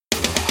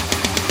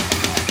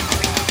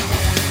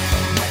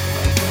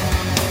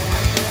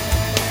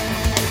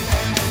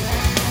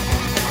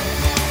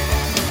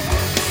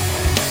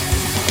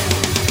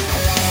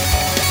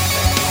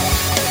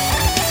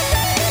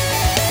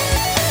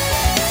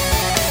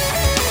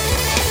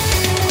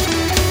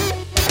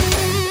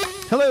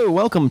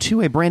welcome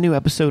to a brand new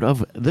episode of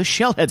the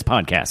Shellheads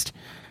Podcast,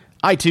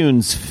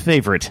 iTunes'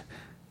 favorite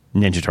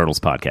Ninja Turtles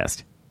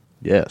podcast.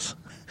 Yes.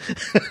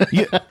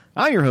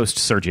 I'm your host,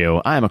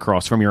 Sergio. I'm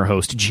across from your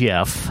host,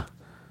 Jeff.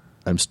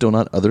 I'm still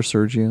not other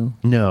Sergio?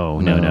 No.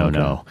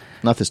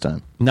 Not this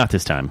time. Not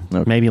this time.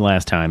 Okay. Maybe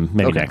last time,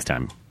 maybe next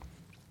time.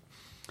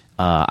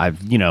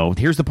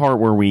 Here's the part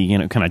where we,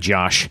 kind of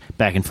josh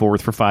back and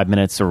forth for 5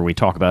 minutes, or we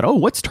talk about,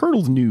 what's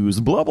Turtles news,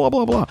 blah, blah,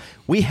 blah, blah.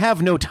 We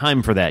have no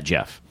time for that,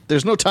 Jeff.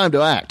 There's no time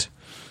to act.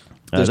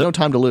 There's no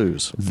time to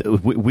lose.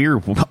 We're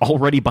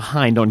already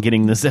behind on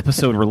getting this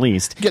episode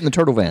released. Get in the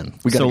turtle van.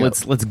 We gotta go.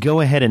 Let's go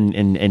ahead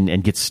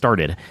and get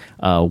started.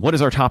 What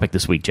is our topic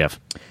this week, Jeff?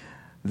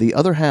 The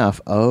other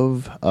half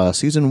of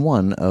Season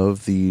 1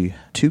 of the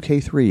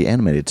 2K3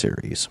 animated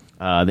series.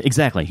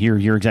 Exactly.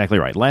 You're exactly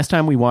right. Last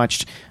time we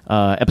watched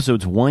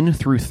episodes 1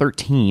 through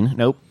 13.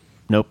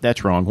 Nope,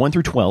 that's wrong. 1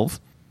 through 12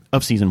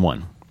 of Season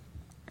 1.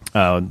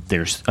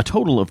 There's a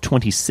total of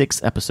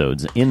 26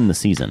 episodes in the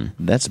season.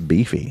 That's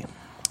beefy.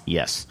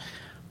 Yes.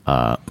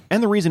 And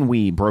the reason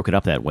we broke it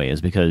up that way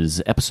is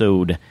because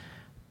episode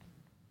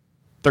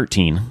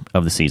 13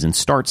 of the season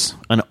starts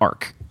an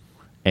arc.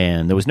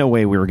 And there was no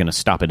way we were going to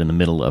stop it in the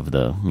middle of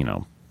the,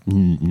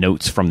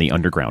 notes from the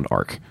underground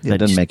arc. Yeah, that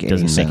doesn't make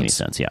any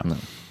sense. Yeah. No.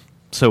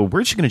 So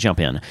we're just going to jump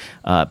in.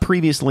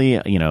 Previously,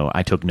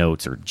 I took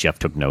notes, or Jeff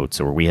took notes,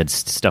 or we had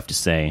stuff to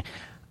say.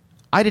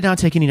 I did not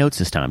take any notes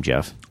this time,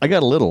 Jeff. I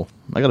got a little.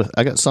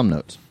 I got some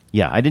notes.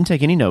 Yeah, I didn't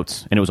take any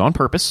notes, and it was on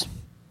purpose.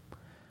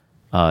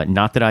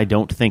 Not that I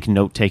don't think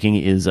note-taking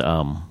is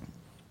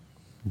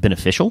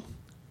beneficial.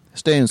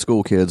 Stay in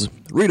school, kids.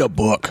 Read a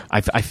book.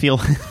 I feel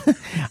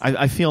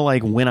I feel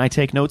like when I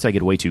take notes, I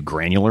get way too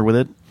granular with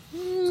it,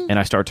 and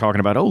I start talking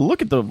about,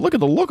 look at the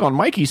look on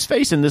Mikey's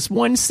face in this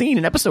one scene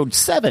in episode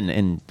 7,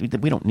 and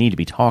we don't need to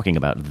be talking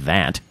about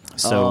that.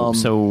 So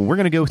we're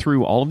going to go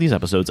through all of these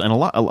episodes, and a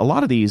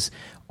lot of these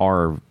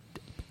are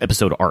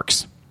episode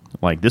arcs.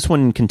 Like this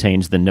one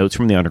contains the notes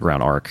from the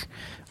underground arc.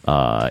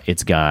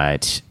 It's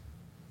got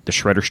the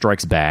Shredder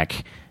Strikes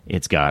Back.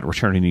 It's got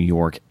Return to New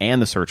York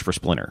and The Search for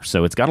Splinter.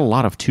 So it's got a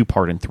lot of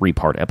 2-part and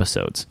 3-part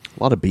episodes.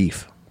 A lot of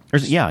beef.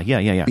 Yeah.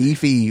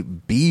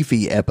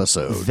 Beefy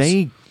episodes.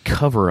 They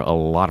cover a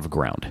lot of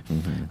ground.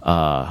 Mm-hmm.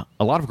 A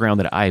lot of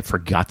ground that I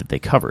forgot that they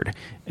covered.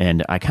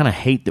 And I kind of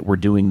hate that we're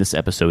doing this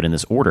episode in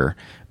this order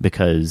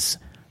because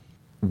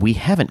we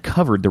haven't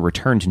covered the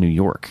Return to New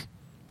York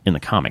in the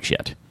comics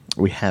yet.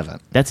 We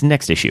haven't. That's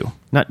next issue.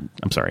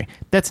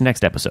 That's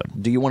next episode.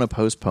 Do you want to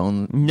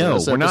postpone No,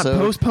 this we're not episode?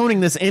 Postponing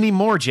this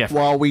anymore, Jeff.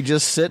 While we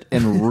just sit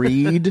and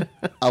read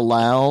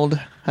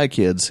aloud. Hi,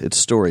 kids. It's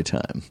story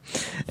time.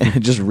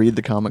 And just read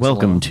the comics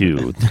Welcome along.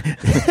 to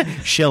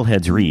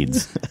Shellheads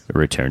Reads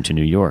Return to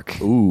New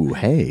York. Ooh,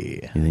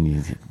 hey. And then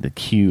you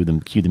cue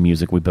the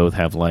music. We both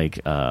have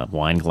like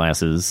wine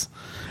glasses,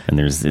 and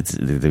there's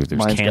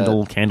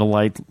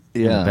candlelight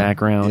in the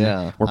background.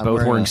 Yeah, we're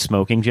both wearing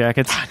smoking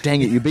jackets.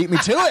 Dang it! You beat me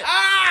to it.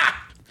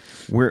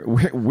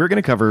 We're going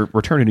to cover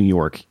Return to New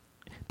York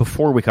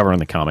before we cover on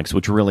the comics,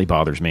 which really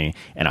bothers me,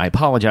 and I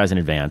apologize in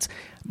advance.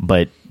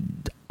 But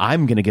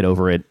I'm going to get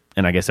over it,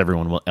 and I guess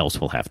everyone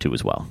else will have to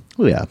as well.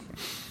 Oh, yeah.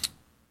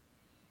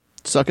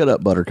 Suck it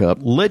up, Buttercup.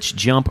 Let's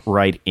jump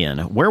right in.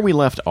 Where we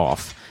left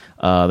off,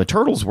 the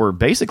Turtles were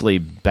basically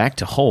back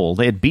to whole.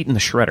 They had beaten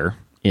the Shredder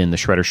in the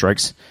Shredder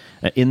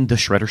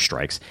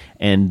Strikes,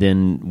 and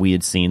then we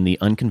had seen the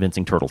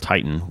unconvincing Turtle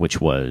Titan, which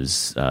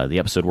was the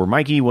episode where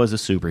Mikey was a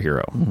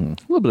superhero. Mm-hmm. A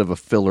little bit of a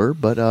filler,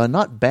 but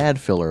not bad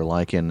filler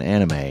like in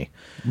anime.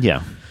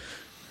 Yeah.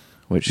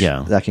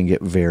 That can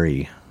get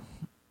very...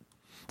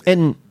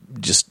 And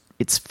just...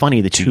 It's funny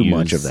that too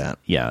much of that.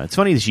 Yeah, it's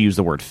funny that you use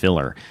the word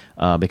filler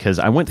because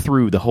I went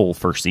through the whole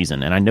first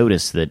season and I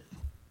noticed that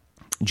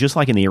just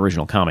like in the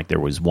original comic, there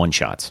was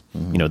one-shots.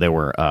 Mm-hmm. There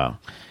were...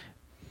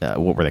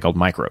 what were they called?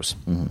 Micros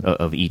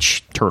of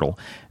each turtle.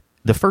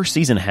 The first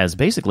season has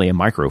basically a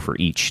micro for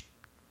each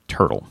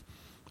turtle.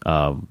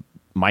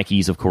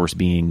 Mikey's, of course,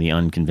 being the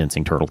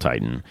unconvincing Turtle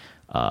Titan.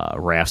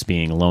 Raph's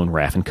being Lone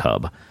Raph and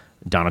Cub.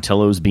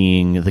 Donatello's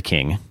being the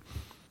King.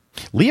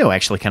 Leo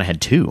actually kind of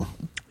had 2.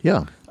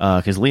 Yeah.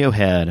 Because Leo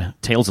had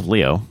Tales of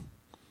Leo,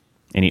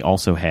 and he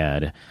also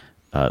had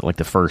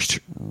the first...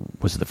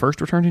 Was it the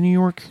first Return to New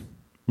York?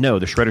 No,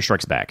 the Shredder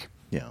Strikes Back.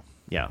 Yeah.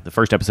 Yeah, the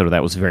first episode of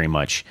that was very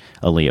much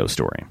a Leo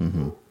story.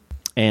 Mm-hmm.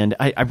 And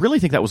I really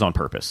think that was on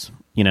purpose.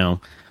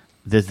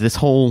 This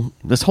whole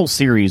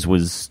series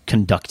was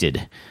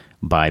conducted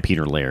by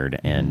Peter Laird,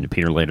 and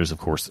Peter Laird is, of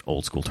course,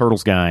 old school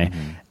Turtles guy.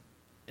 Mm-hmm.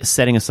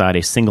 Setting aside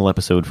a single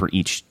episode for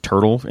each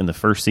turtle in the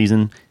first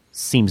season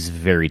seems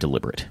very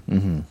deliberate.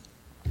 Mm-hmm.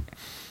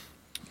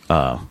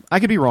 I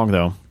could be wrong,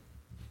 though.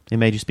 It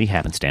may just be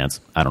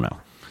happenstance. I don't know.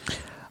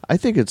 I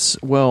think it's,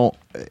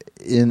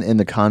 in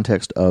the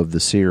context of the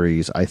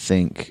series, I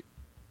think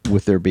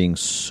with there being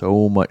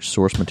so much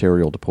source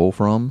material to pull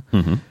from,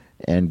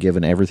 and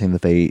given everything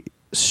that they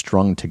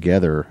strung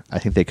together, I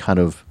think they I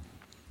don't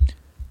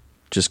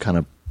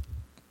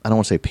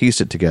want to say pieced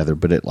it together,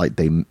 but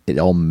it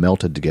all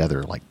melted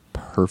together like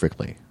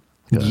perfectly.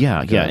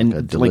 and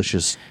a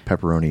delicious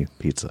pepperoni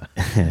pizza.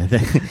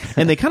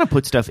 And they kind of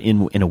put stuff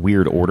in a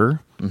weird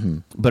order,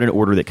 but an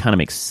order that kind of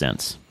makes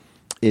sense.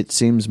 It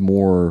seems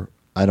more,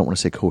 I don't want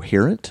to say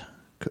coherent,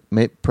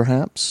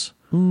 perhaps.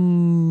 I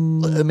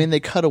mean, they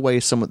cut away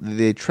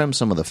they trim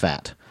some of the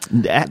fat.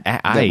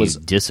 I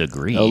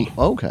disagree.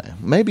 Oh, okay.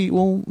 Maybe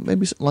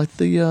like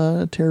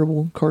the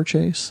terrible car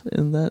chase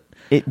in that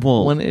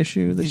one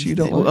issue that you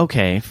don't like.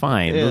 Okay,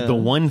 fine. Yeah. The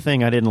one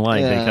thing I didn't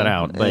like, they cut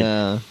out.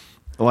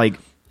 But,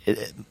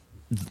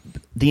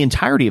 the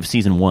entirety of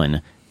season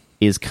 1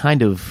 is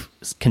kind of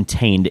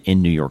contained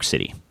in New York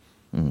City.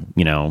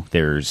 You know,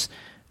 there's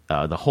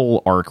the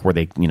whole arc where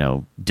they,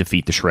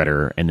 defeat the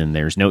Shredder, and then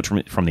there's Notes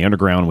from the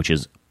Underground, which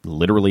is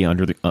literally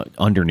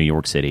under New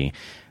York City.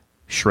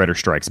 Shredder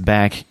Strikes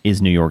Back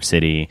is New York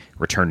City.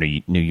 Return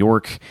to New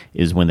York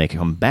is when they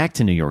come back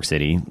to New York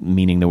City,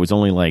 meaning there was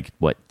only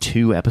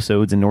 2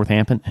 episodes in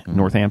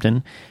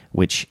Northampton,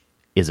 which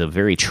is a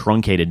very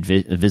truncated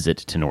visit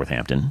to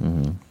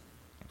Northampton.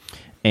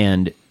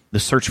 And The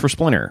Search for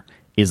Splinter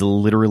is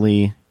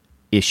literally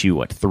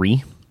issue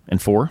 3 and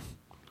 4.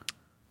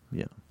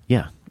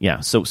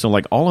 Yeah. So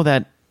all of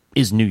that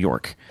is New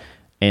York.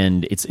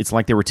 And it's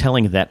like they were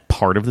telling that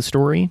part of the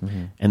story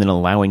and then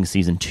allowing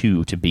season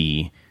 2 to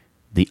be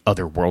the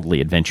otherworldly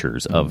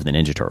adventures of the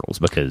Ninja Turtles,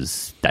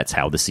 because that's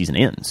how the season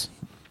ends.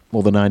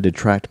 Well, then I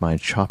detract my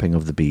chopping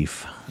of the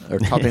beef or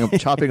chopping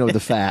of the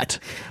fat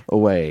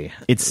away.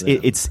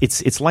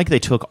 It's like they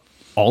took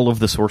all of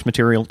the source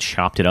material,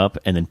 chopped it up,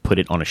 and then put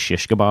it on a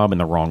shish kebab in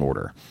the wrong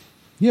order.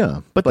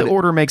 Yeah, but the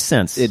order makes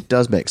sense. It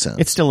does make sense.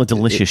 It's still a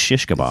delicious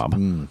shish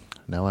kebab.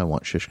 Now I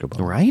want shish kebab.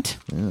 Right?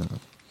 Yeah.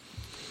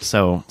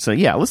 So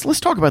yeah, let's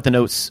talk about the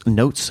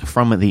notes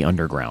from the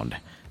Underground,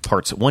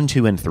 parts 1,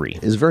 2, and 3.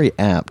 It's very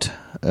apt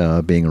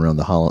being around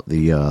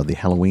the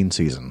Halloween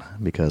season,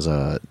 because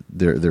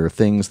there are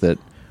things that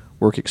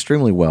work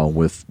extremely well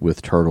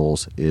with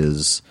Turtles.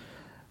 Is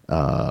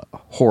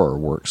horror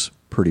works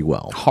pretty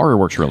well. Horror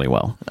works really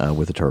well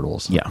with the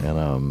Turtles. Yeah,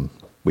 and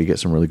we get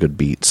some really good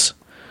beats.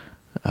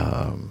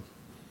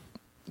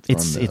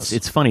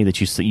 It's funny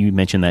that you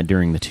mentioned that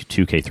during the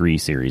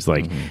 2K3 series.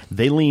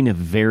 They lean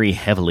very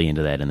heavily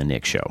into that in the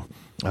Nick show.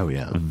 Oh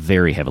yeah,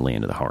 very heavily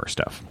into the horror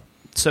stuff.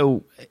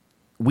 So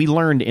we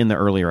learned in the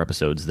earlier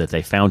episodes that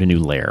they found a new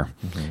lair.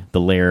 The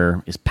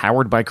lair is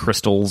powered by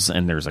crystals,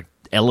 and there's an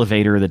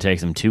elevator that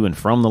takes them to and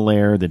from the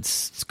lair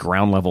that's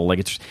ground level.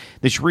 It's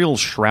this real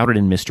shrouded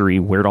in mystery,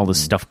 where'd all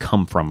this stuff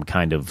come from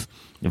kind of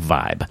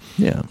vibe.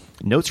 Yeah.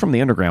 Notes from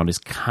the Underground is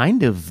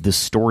kind of the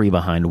story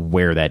behind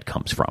where that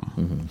comes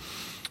from.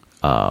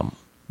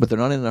 But they're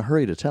not in a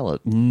hurry to tell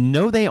it.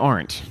 No, they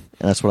aren't.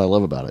 And that's what I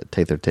love about it.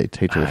 Take their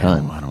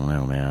time. I don't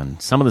know, man.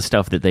 Some of the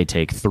stuff that they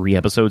take 3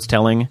 episodes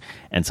telling,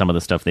 and some of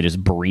the stuff they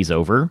just breeze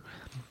over,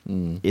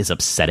 is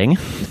upsetting.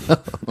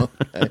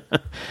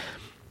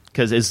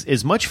 Because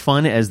as much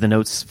fun as the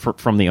Notes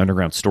from the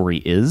Underground story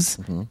is,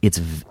 it's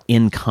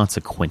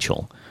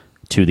inconsequential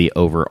to the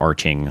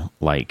overarching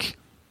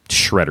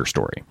Shredder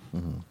story.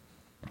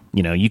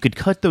 You could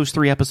cut those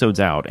 3 episodes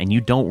out, and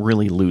you don't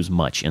really lose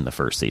much in the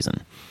first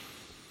season.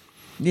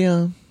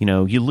 Yeah.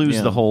 You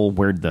lose the whole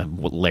where'd the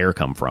lair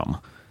come from.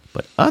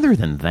 But other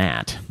than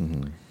that,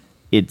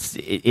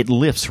 it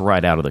lifts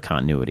right out of the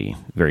continuity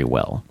very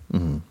well.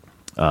 In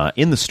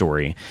the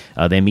story,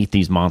 they meet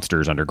these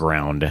monsters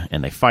underground,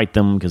 and they fight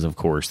them, because, of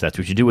course, that's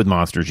what you do with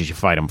monsters. You should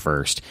fight them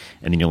first.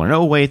 And then you learn,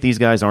 oh, wait, these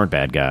guys aren't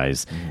bad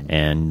guys.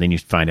 And then you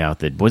find out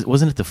that,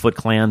 wasn't it the Foot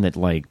Clan that,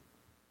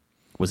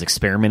 was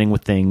experimenting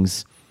with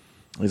things?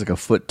 It's like a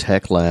Foot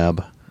Tech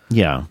lab.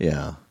 Yeah.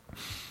 Yeah.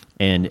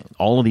 And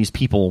all of these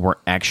people were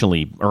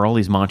all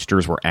these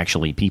monsters were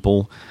actually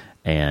people,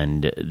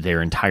 and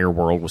their entire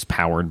world was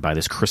powered by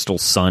this crystal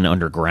sun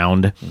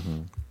underground,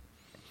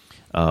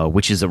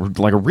 which is a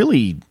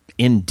really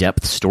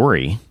in-depth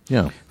story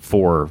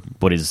for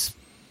what is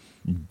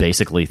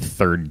basically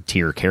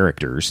third-tier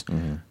characters.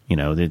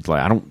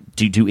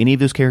 Do any of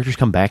those characters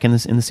come back in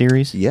the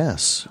series?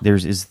 Yes.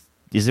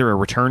 Is there a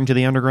return to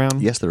the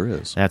Underground? Yes, there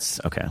is.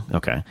 That's okay.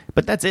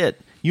 But that's it.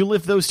 You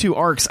lift those 2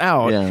 arcs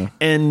out,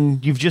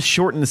 and you've just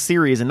shortened the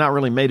series and not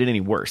really made it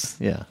any worse.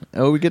 Yeah.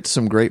 Oh, we get to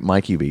some great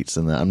Mikey beats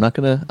in that. I'm not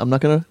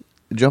gonna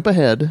jump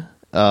ahead,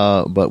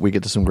 but we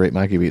get to some great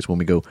Mikey beats when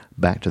we go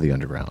back to the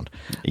Underground.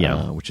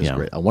 Which is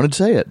great. I wanted to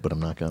say it, but I'm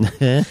not gonna.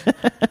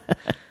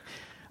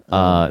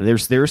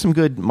 There are some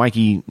good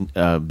Mikey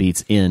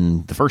beats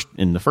in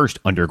the first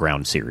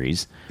Underground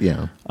series.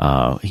 Yeah.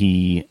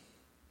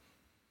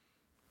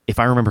 If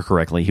I remember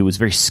correctly, he was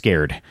very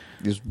scared.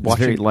 He's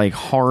very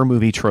horror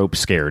movie trope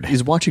scared.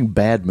 He's watching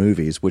bad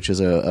movies, which is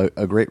a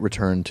great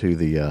return to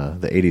the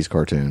 80s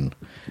cartoon.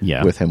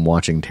 Yeah. With him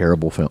watching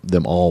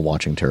them all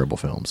watching terrible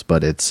films.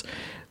 But it's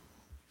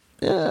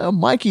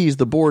Mikey's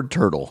the bored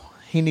turtle.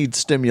 He needs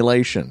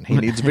stimulation. He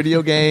needs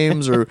video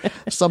games or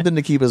something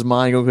to keep his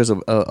mind going, because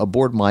a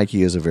bored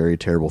Mikey is a very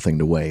terrible thing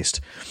to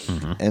waste.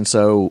 And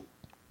so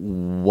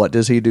what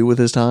does he do with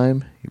his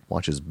time? He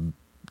watches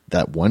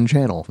that one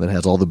channel that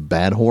has all the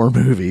bad horror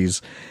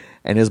movies,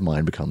 and his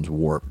mind becomes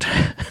warped.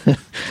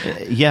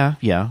 Yeah.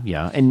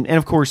 And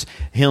of course,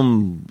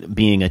 him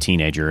being a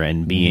teenager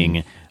and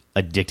being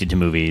addicted to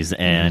movies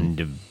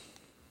and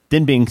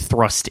then being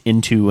thrust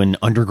into an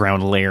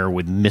underground lair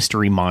with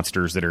mystery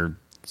monsters that are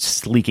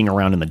slinking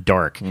around in the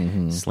dark.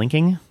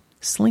 Slinking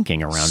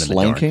around in the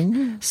dark.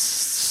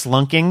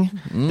 Slunking?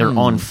 They're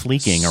on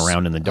fleeking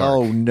around in the dark.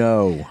 Oh,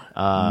 no.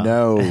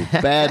 No.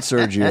 Bad,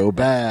 Sergio.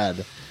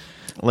 Bad.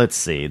 Let's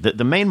see.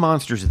 The main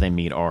monsters that they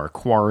meet are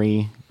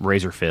Quarry,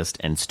 Razor Fist,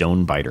 and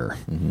Stonebiter.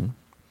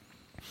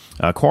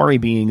 Quarry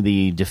being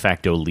the de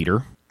facto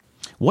leader.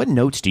 What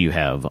notes do you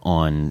have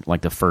on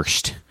like the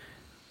first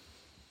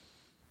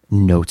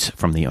notes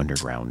from the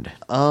underground?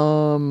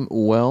 So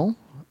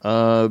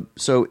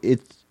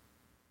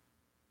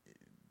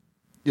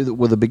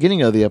with the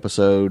beginning of the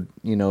episode,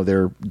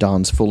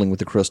 Don's fooling with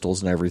the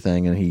crystals and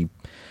everything, and I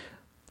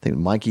think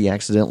Mikey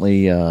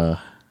accidentally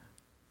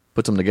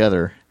puts them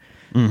together,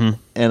 and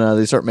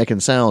they start making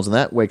sounds, and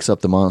that wakes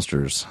up the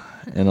monsters.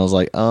 And I was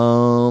like,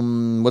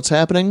 what's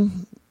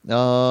happening?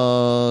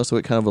 So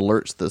it kind of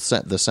alerts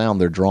the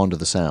sound. They're drawn to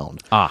the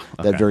sound. Okay.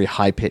 That very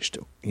high pitched,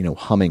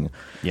 humming.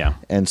 Yeah.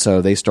 And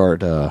so they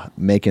start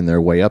making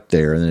their way up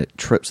there, and then it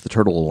trips the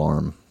turtle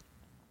alarm,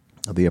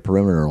 the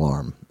perimeter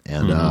alarm.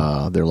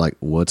 And they're like,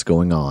 what's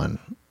going on?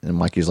 And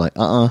Mikey's like,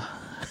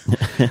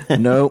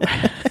 nope.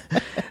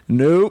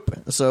 Nope.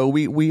 So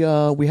we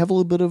have a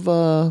little bit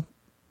of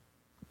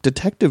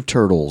detective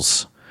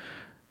turtles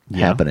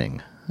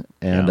happening.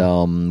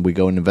 And we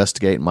go and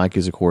investigate. And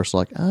Mikey's, of course,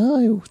 like,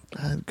 I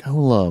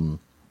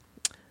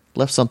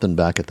left something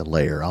back at the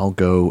lair. I'll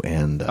go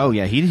and...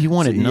 he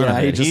wanted none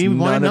of it. He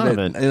wanted none of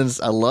it. And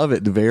I love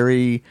it.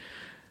 Very,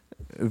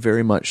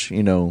 very much,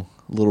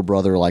 little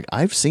brother, like,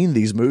 I've seen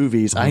these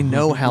movies. I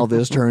know how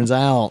this turns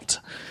out.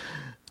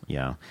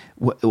 Yeah.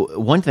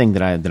 One thing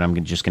that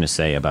I'm just going to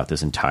say about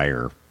this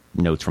entire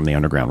Notes from the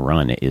Underground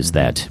run is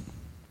that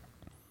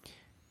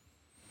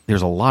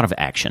there's a lot of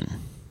action.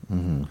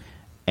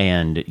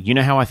 And you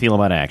know how I feel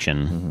about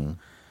action.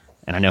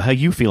 And I know how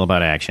you feel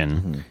about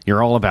action.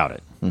 You're all about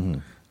it.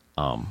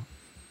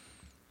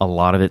 A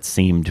lot of it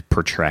seemed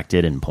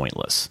protracted and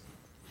pointless.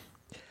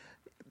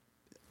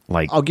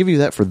 Like, I'll give you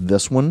that for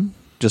this one.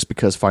 Just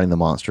because fighting the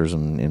monsters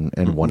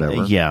and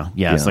whatever. Yeah.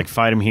 It's like,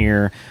 fight them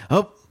here.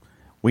 Oh,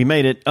 we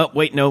made it. Oh,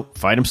 wait, no.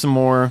 Fight them some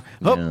more.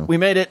 Oh, we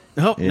made it.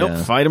 Oh,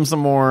 nope. Fight them some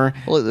more.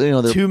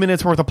 Well, 2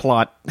 minutes worth of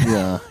plot.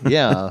 Yeah.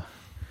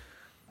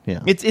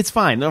 It's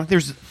fine.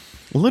 There's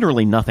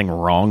literally nothing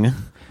wrong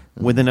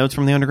with the Notes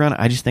from the Underground.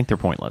 I just think they're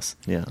pointless.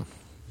 Yeah.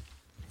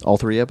 All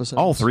 3 episodes?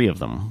 All 3 of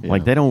them. Yeah.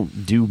 Like, they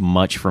don't do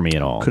much for me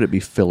at all. Could it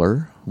be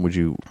filler? Would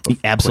you...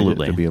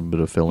 Absolutely. It could be a bit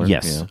of filler?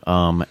 Yes.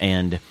 Yeah.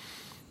 And...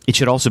 it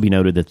should also be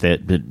noted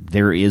that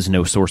there is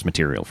no source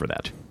material for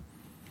that.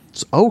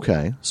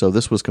 Okay, so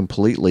this was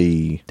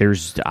completely...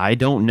 I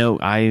don't know.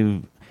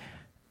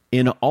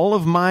 In all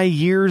of my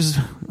years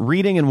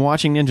reading and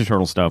watching Ninja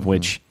Turtle stuff,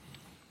 which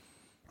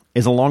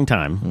is a long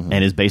time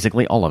and is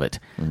basically all of it,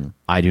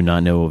 I do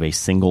not know of a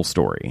single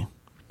story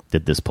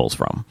that this pulls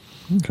from.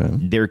 Okay.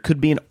 There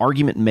could be an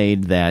argument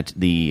made that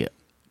the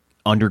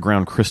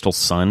Underground Crystal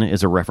Sun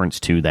is a reference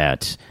to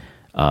that...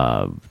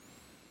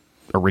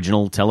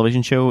 original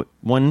television show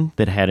one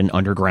that had an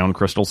underground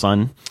crystal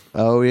sun.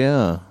 Oh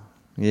yeah,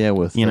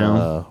 with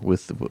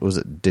what was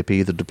it,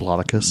 Dippy the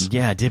Diplodocus?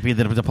 Yeah, Dippy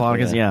the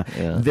Diplodocus. Yeah.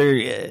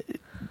 There,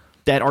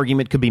 that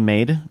argument could be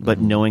made, but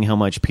knowing how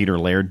much Peter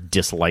Laird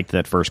disliked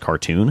that first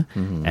cartoon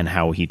and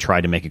how he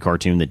tried to make a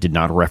cartoon that did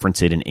not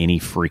reference it in any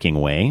freaking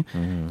way,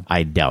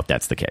 I doubt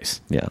that's the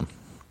case. Yeah.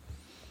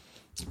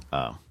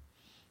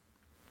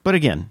 But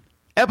again,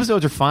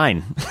 episodes are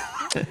fine.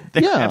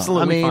 They're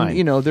absolutely fine.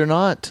 They're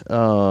not.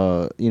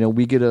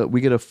 We get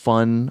a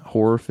fun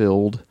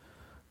horror-filled,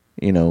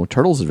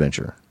 Turtles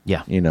adventure.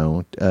 Yeah.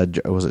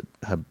 Was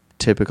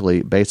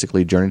it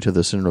basically Journey to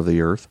the Center of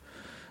the Earth,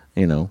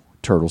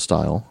 Turtle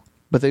style,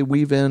 but they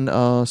weave in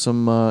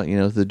some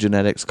the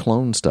genetics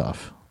clone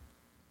stuff.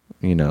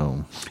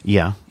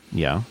 Yeah.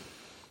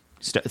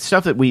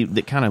 Stuff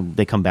that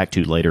they come back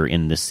to later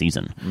in this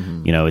season.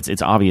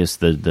 It's obvious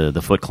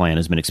the Foot Clan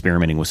has been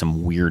experimenting with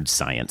some weird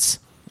science.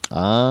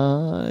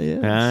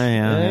 Yes.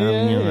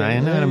 I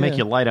know how to make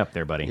you light up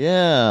there, buddy.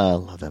 Yeah, I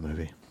love that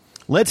movie.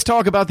 Let's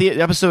talk about the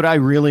episode I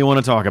really want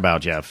to talk about,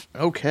 Jeff.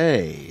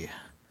 Okay.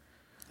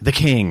 The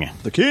King.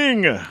 The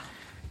King!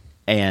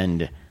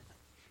 And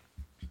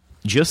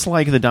just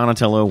like the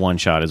Donatello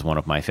one-shot is one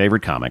of my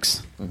favorite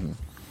comics,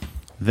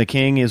 The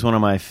King is one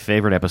of my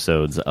favorite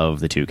episodes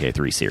of the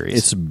 2K3 series.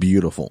 It's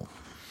beautiful.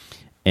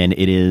 And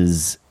it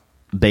is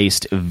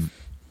based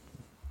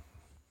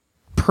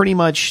pretty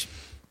much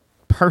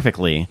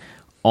perfectly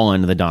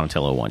on the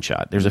Donatello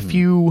one-shot. There's a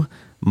few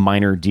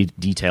minor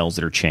details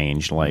that are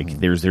changed. Like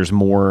there's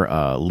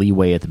more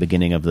leeway at the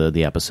beginning of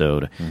the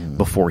episode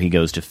before he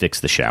goes to fix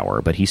the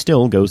shower, but he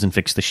still goes and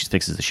fixes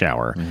the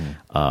shower.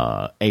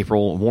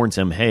 April warns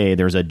him, hey,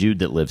 there's a dude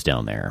that lives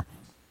down there.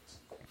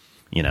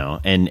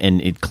 And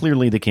it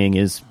clearly the King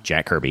is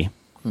Jack Kirby.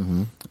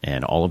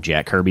 And all of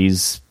Jack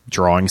Kirby's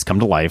drawings come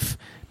to life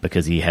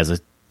because he has a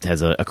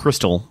has a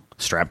crystal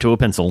strapped to a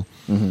pencil,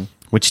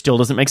 which still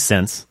doesn't make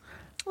sense.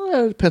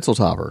 Pencil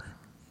topper.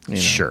 You know.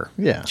 Sure.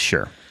 Yeah.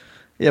 Sure.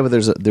 Yeah, but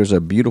there's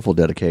a beautiful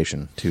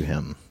dedication to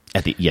him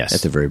At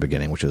the very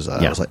beginning, which is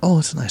I was like, oh,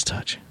 it's a nice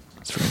touch.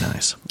 It's very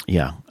nice.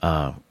 Yeah.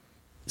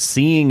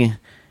 Seeing,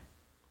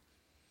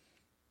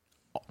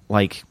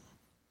 like,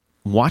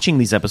 watching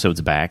these episodes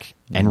back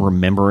and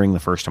remembering the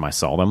first time I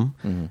saw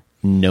them,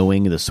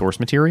 knowing the source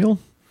material,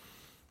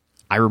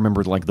 I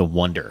remembered, like, the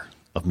wonder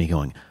of me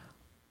going,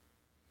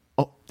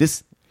 oh,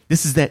 this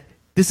is that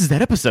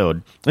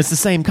episode. It's the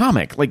same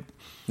comic. Like,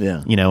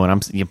 yeah, you know, and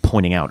I'm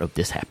pointing out, oh,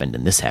 this happened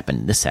and this happened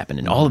and this happened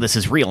and all of this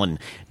is real, and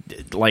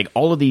like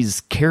all of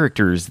these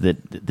characters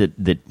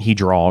that he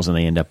draws, and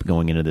they end up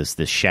going into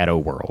this shadow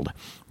world,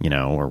 you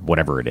know, or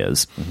whatever it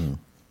is.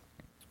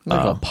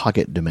 like a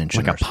pocket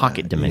dimension, like a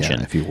pocket dimension,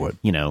 yeah, if you would.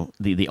 You know,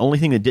 the only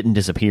thing that didn't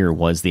disappear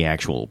was the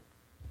actual,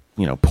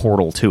 you know,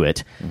 portal to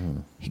it.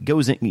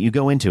 You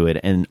go into it,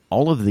 and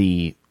all of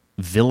the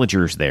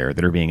villagers there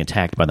that are being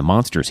attacked by the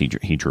monsters he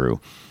drew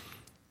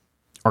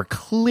are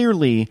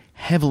clearly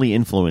heavily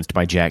influenced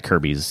by Jack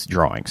Kirby's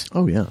drawings.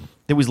 Oh, yeah.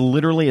 There was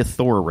literally a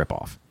Thor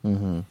ripoff.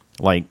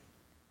 Like,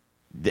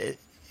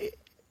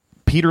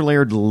 Peter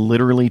Laird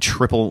literally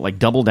triple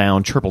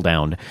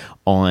down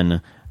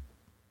on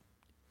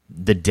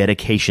the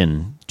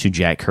dedication to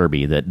Jack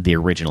Kirby that the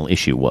original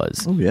issue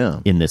was. Oh, yeah.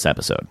 In this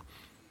episode.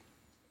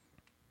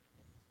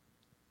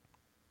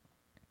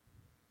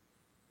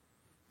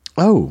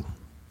 Oh,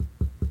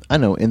 I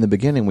know. In the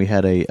beginning, we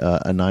had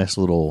a nice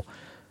little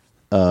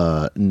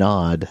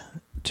nod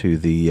to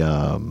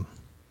the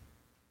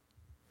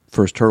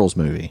first Turtles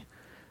movie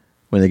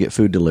when they get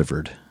food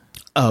delivered.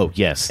 Oh,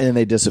 yes. And then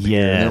they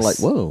disappear. Yes. And they're like,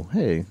 whoa,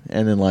 hey.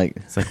 And then, like...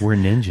 It's like, we're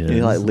ninjas.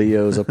 And like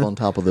Leo's up on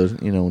top of the,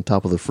 on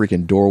top of the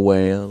freaking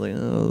doorway. I was like,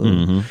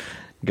 oh.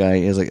 Guy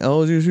is like,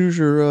 oh, use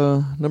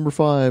your number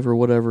 5 or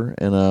whatever.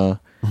 And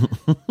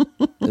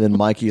then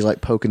Mikey's like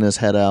poking his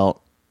head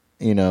out,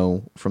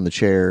 from the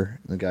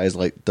chair. And the guy's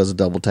like, does a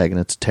double take, and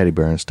it's a teddy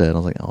bear instead. I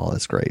was like, oh,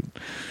 that's great.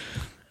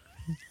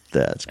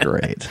 That's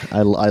great.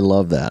 I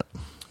love that.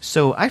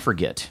 So I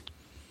forget.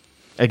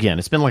 Again,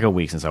 it's been like a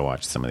week since I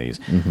watched some of these.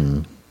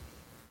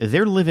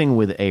 They're living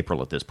with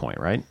April at this point,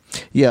 right?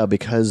 Yeah,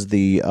 because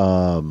they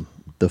spotted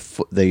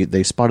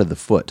the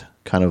Foot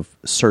kind of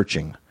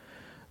searching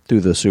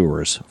through the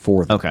sewers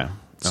for them. Okay.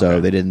 So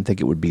they didn't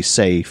think it would be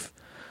safe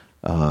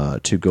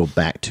to go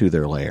back to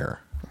their lair.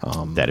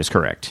 That is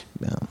correct.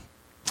 Yeah.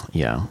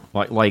 Yeah.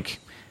 Like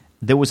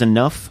there was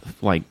enough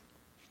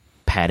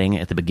padding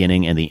at the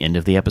beginning and the end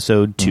of the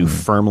episode to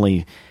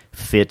firmly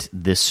fit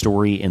this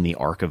story in the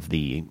arc of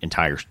the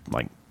entire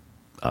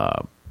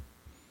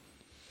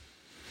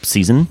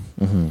season.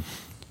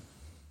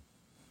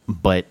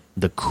 But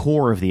the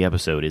core of the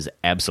episode is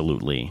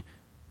absolutely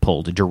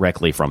pulled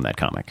directly from that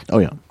comic. Oh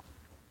yeah.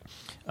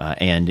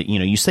 And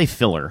you say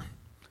filler.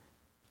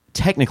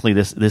 Technically,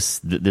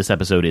 this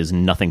episode is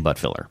nothing but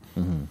filler.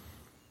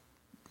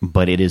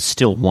 But it is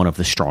still one of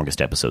the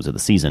strongest episodes of the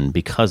season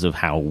because of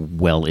how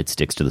well it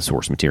sticks to the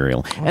source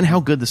material and how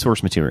good the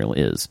source material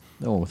is.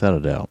 Oh, without a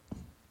doubt.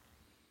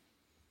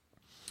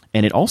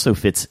 And it also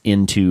fits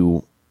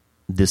into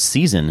this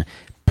season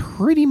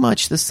pretty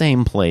much the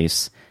same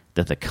place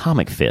that the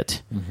comic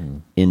fit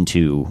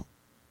into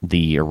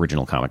the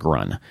original comic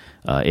run.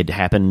 It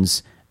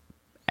happens,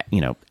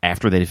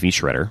 after they defeat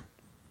Shredder.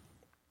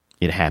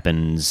 It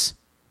happens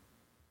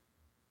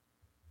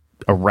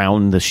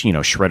around the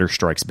Shredder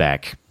Strikes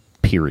Back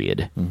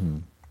period,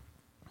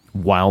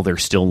 while they're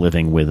still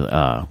living with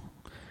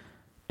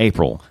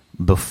April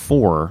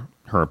before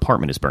her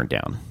apartment is burnt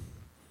down.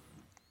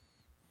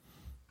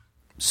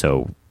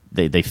 So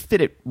they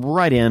fit it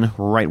right in,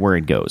 right where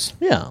it goes.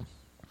 Yeah.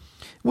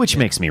 Which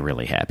makes me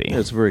really happy.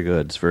 It's very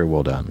good. It's very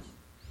well done.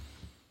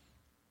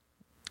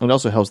 It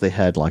also helps they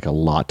had a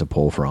lot to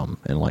pull from,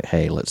 and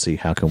hey, let's see,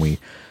 how can we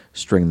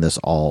string this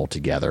all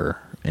together?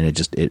 And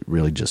it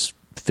really just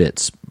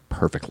fits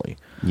perfectly.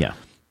 Yeah.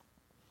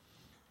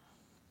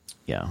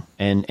 Yeah.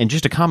 And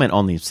just to comment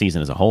on the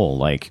season as a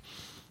whole, I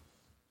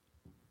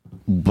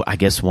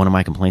guess one of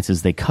my complaints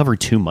is they cover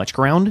too much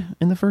ground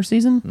in the first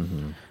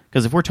season.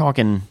 Because if we're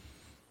talking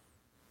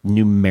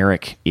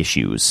numeric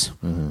issues,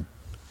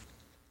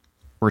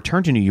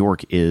 Return to New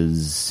York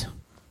is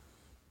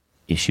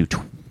issue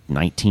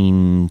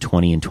 19,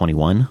 20, and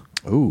 21.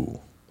 Ooh.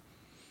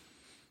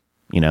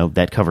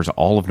 That covers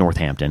all of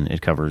Northampton.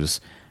 It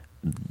covers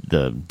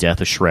the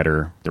death of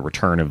Shredder, the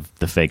return of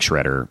the fake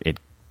Shredder.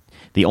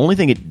 The only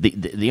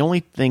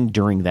thing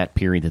during that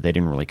period that they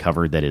didn't really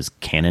cover that is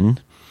canon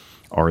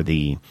are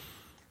the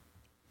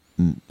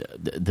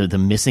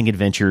missing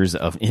adventures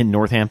in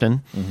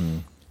Northampton,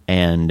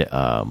 and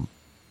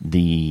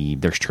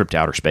their trip to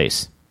outer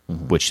space,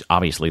 which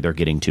obviously they're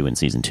getting to in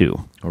season 2.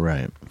 All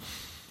right.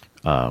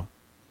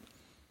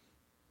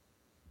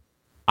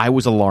 I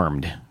was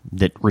alarmed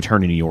that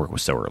Return to New York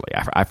was so early.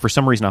 I for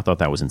some reason, I thought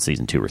that was in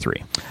season 2 or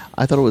 3.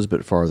 I thought it was a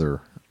bit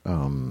farther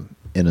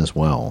in as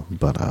well.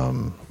 But I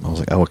was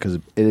like, oh, because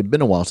it had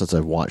been a while since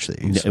I've watched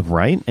these.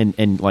 Right?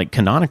 And like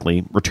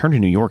canonically, Return to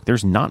New York,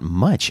 there's not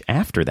much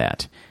after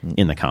that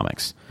in the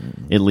comics.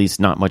 At least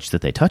not much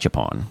that they touch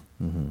upon.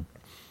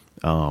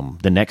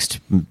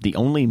 The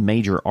only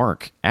major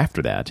arc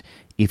after that,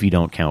 if you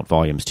don't count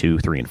volumes 2,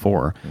 3, and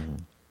 4,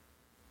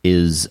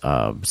 is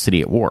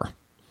City at War.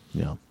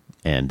 Yeah.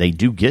 And they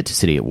do get to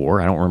City at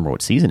War. I don't remember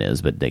what season it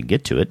is, but they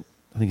get to it.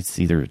 I think it's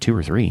either 2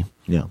 or 3.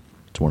 Yeah,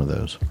 it's one of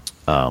those.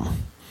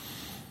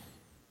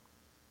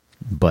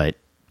 But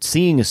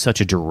seeing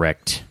such a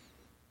direct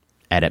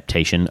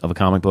adaptation of a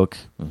comic book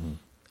and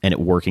it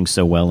working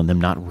so well and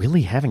them not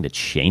really having to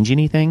change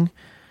anything,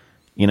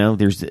 they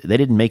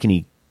didn't make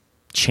any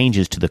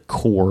changes to the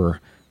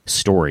core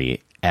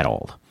story at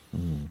all.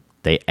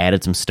 They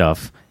added some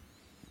stuff,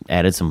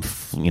 added some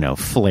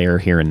flair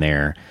here and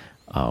there,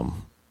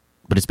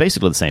 but it's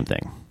basically the same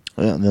thing.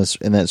 And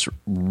that's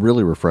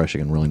really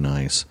refreshing and really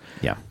nice.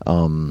 Yeah.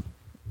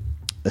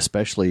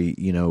 Especially,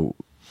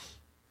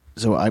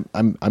 so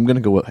I'm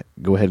going to go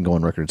ahead and go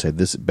on record and say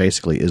this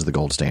basically is the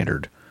gold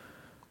standard.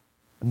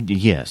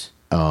 Yes.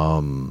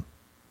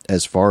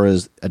 As far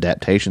as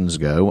adaptations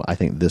go, I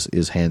think this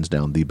is hands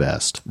down the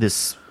best.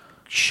 This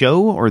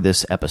show or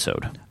this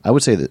episode? I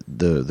would say that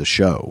the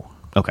show.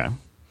 Okay.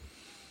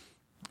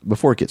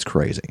 Before it gets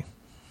crazy.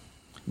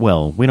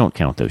 Well, we don't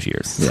count those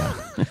years. Yeah.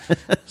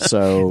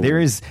 So there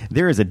is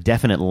a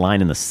definite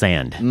line in the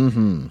sand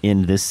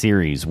in this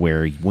series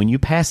where when you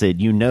pass it,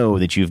 you know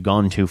that you've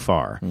gone too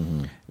far.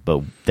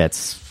 But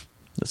that's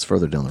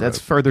further down the road. That's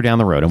further down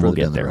the road, and we'll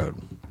get there.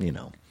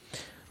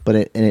 But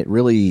it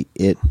really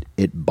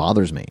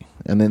bothers me.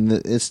 I mean,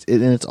 it's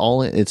an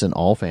all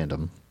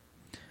fandom.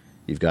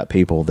 You've got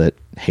people that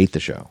hate the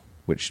show,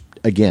 which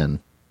again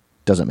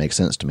doesn't make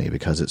sense to me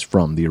because it's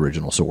from the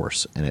original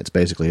source and it's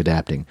basically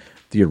adapting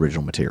the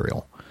original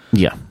material.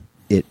 Yeah.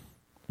 It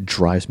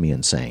drives me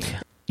insane.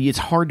 It's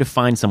hard to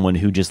find someone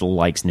who just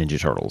likes Ninja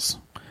Turtles.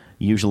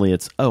 Usually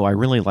it's, I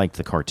really liked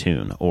the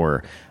cartoon,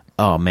 or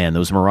oh man,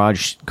 those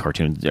Mirage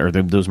cartoons or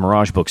those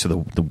Mirage books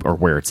are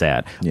where it's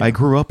at. Yeah. I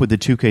grew up with the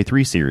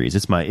 2K3 series.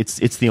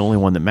 It's the only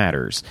one that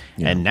matters.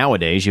 Yeah. And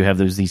nowadays you have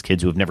these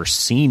kids who have never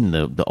seen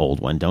the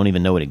old one, don't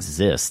even know it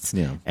exists.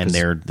 Yeah. And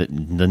the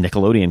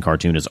Nickelodeon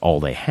cartoon is all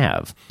they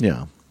have.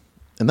 Yeah.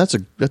 And that's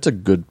a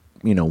good,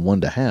 one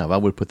to have. I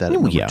would put that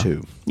at number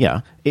 2. Yeah.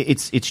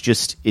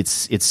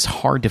 It's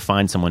hard to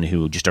find someone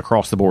who just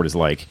across the board is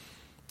like,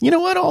 you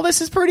know what? All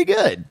this is pretty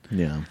good.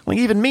 Yeah. Like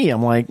even me,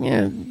 I'm like,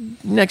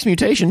 Next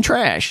Mutation,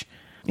 trash.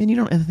 And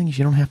the thing is,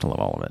 you don't have to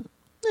love all of it.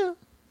 Yeah.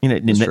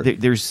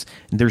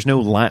 There's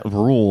no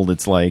rule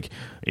that's like,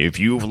 if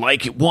you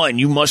like one,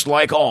 you must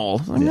like all.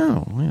 Like,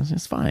 no,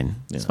 it's fine.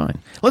 Yeah. It's fine.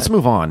 Let's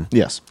move on.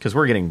 Yes. Because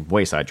we're getting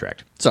way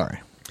sidetracked.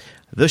 Sorry.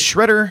 The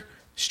Shredder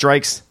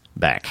Strikes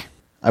Back.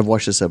 I've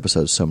watched this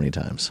episode so many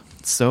times.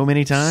 So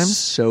many times?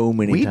 So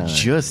many times. We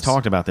just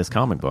talked about this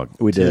comic book.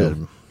 We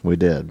did.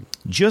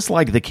 Just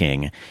like The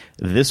King,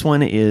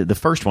 the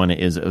first one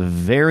is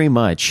very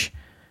much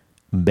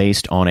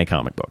based on a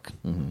comic book.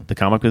 The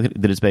comic book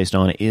that it's based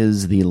on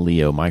is the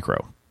Leo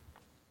Micro.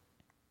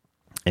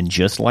 And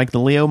just like the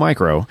Leo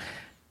Micro,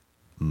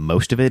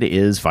 most of it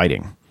is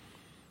fighting.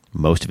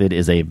 Most of it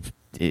is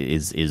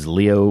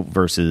Leo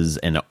versus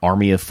an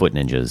army of foot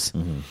ninjas.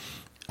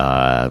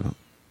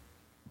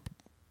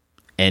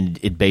 And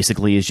it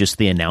basically is just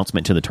the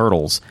announcement to the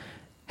Turtles,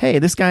 hey,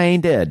 this guy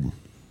ain't dead.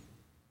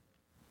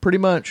 Pretty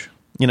much.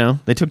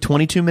 They took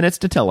 22 minutes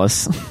to tell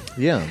us.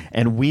 Yeah.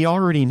 And we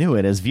already knew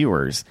it as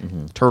viewers.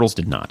 Turtles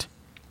did not.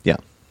 Yeah.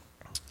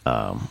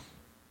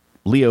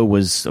 Leo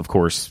was, of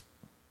course,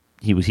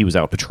 he was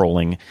out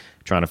patrolling,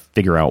 trying to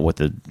figure out what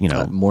the,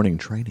 morning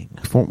training.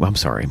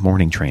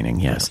 Morning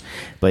training, yes.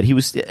 But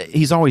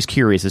he's always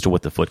curious as to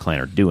what the Foot Clan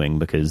are doing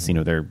because,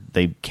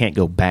 they can't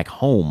go back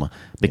home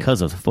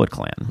because of the Foot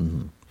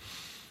Clan.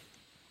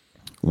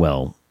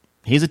 Well,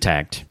 he's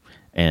attacked.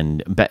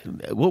 And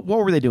what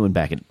were they doing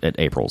back at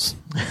April's?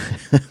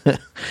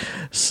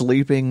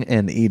 Sleeping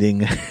and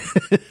eating,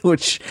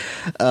 which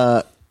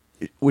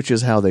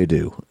is how they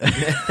do.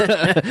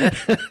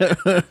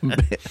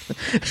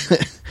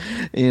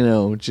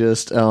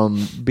 Just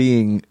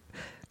being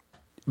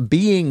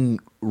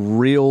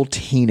real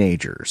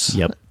teenagers.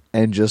 Yep.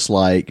 And just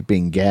like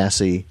being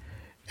gassy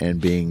and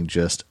being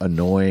just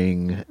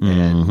annoying,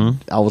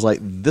 and I was like,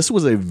 "This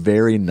was a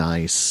very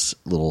nice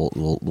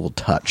little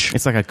touch."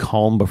 It's like a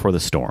calm before the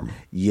storm.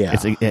 Yeah,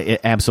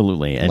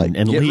 absolutely.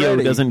 And Leo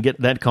doesn't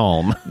get that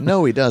calm.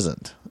 No, he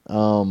doesn't.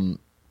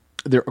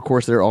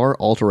 There are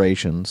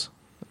alterations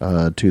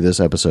to this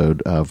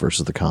episode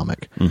versus the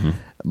comic.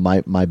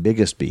 My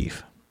biggest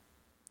beef.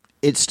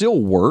 It still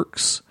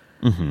works,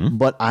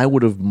 but I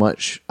would have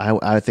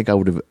I think I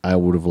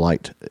would have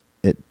liked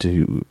it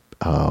to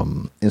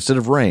instead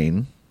of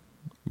rain.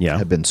 Yeah,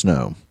 had been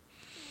snow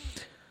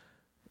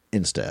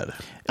instead.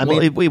 I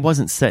mean, it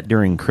wasn't set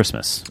during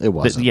Christmas. It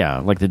wasn't.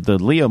 Like the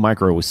Leo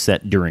Micro was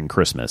set during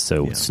Christmas,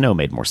 so snow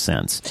made more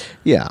sense.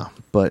 Yeah,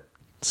 but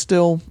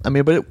still,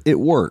 but it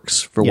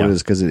works for what it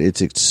is because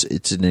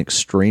it's an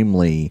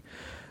extremely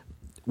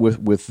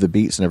with the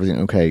beats and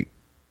everything. Okay,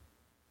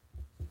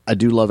 I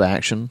do love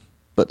action,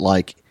 but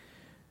like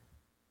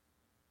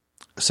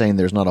saying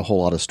there's not a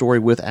whole lot of story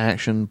with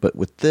action, but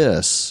with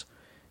this,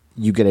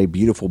 you get a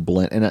beautiful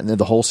blend, and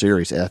the whole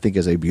series I think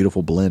is a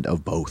beautiful blend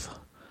of both.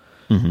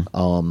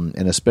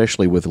 And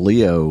especially with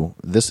Leo,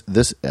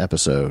 this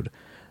episode,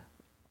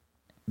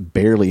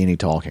 barely any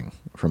talking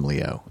from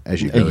Leo as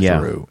you go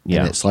through. Yeah.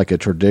 And it's like a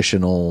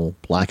traditional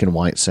black and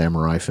white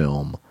samurai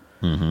film.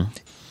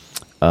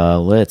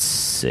 Let's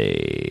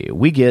see.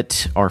 We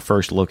get our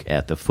first look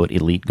at the Foot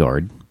Elite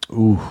Guard.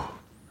 Ooh.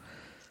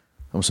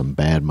 Those some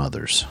bad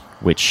mothers.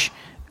 Which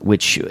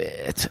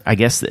I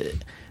guess,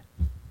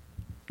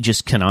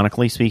 just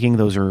canonically speaking,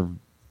 those are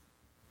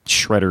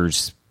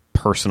Shredder's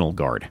personal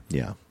guard.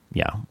 Yeah.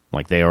 Yeah,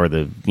 like they are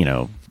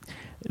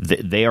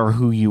they are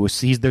who you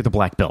see. They're the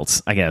black belts,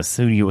 I guess,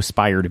 who you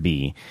aspire to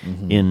be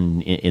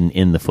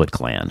in the Foot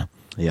Clan.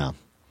 Yeah,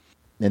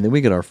 and then we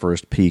get our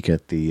first peek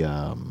at the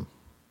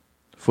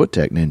Foot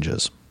Tech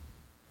Ninjas.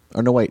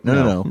 Oh no! Wait,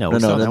 no.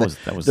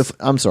 That was.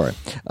 I'm sorry.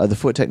 The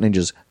Foot Tech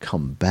Ninjas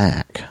come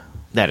back.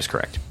 That is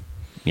correct.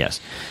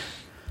 Yes,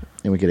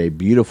 and we get a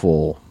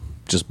beautiful,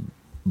 just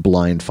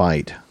blind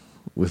fight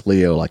with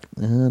Leo. Like,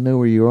 I know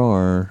where you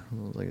are. I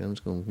was like, I'm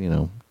just going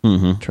to,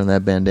 turn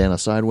that bandana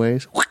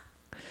sideways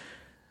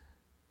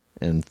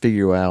and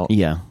figure out.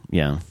 Yeah.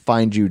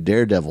 Find you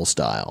Daredevil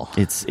style.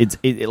 It's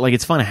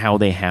fun how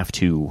they have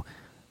to.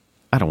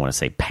 I don't want to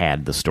say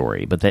pad the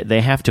story, but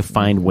they have to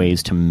find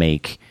ways to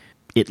make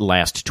it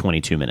last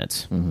 22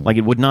 minutes. Like,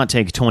 it would not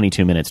take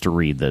 22 minutes to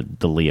read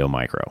the Leo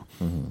micro.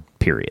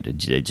 Period.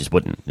 It just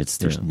wouldn't.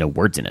 There's no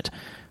words in it.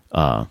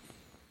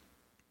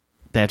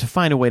 They have to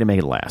find a way to make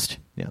it last.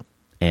 Yeah.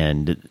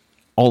 And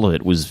all of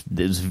it was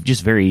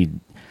just very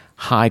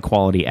high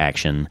quality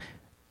action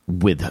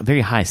with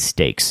very high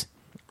stakes.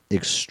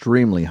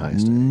 Extremely high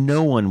stakes.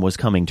 No one was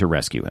coming to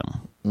rescue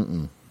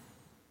him.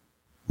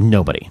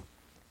 Nobody.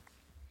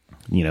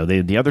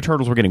 The other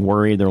turtles were getting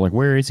worried. They're like,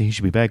 where is he? He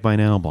should be back by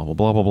now, blah, blah,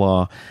 blah, blah,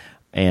 blah.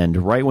 And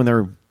right when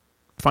they're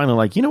finally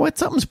like, you know what,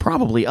 something's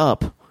probably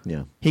up,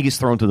 he gets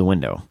thrown through the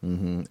window.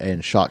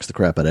 And shocks the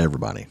crap out of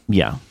everybody.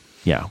 Yeah,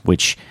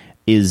 which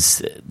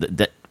is,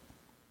 that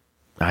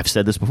I've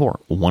said this before,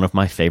 one of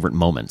my favorite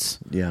moments.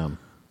 Yeah.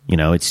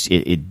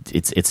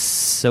 It's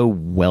so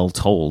well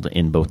told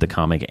in both the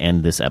comic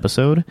and this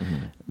episode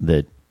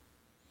that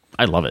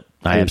I love it.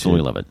 I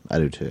absolutely love it. I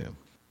do too.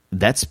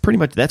 That's pretty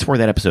much, that's where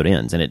that episode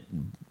ends, and it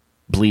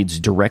bleeds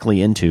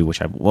directly into,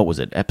 what was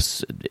it,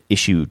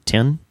 issue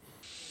 10?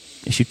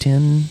 Issue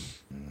 10?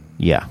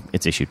 Yeah,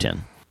 it's issue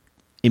 10.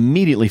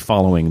 Immediately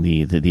following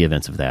the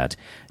events of that,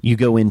 you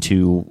go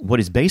into what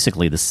is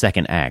basically the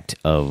second act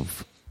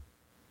of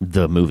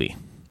the movie.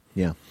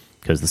 Yeah.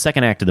 Because the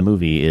second act of the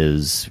movie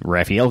is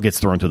Raphael gets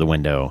thrown through the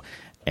window,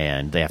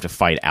 and they have to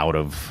fight out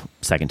of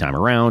second time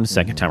around.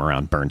 Second time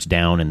around burns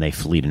down, and they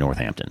flee to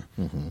Northampton.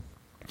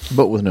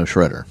 But with no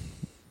Shredder.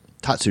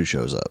 Tatsu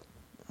shows up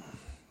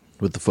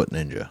with the Foot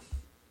Ninja.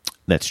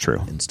 That's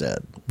true.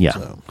 Instead. Yeah.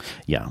 So.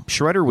 Yeah.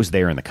 Shredder was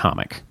there in the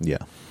comic. Yeah.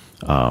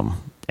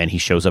 And he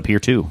shows up here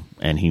too.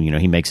 And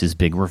he makes his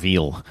big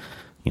reveal.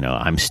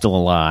 I'm still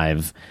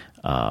alive.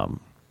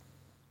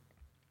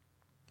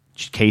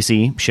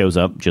 Casey shows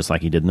up just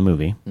like he did in the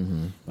movie.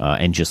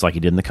 And just like he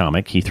did in the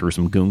comic. He threw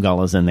some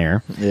Goongalas in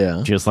there.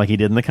 Yeah. Just like he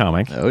did in the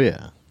comic. Oh,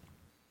 yeah.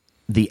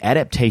 The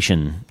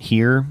adaptation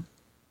here,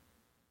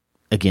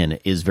 again,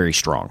 is very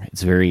strong.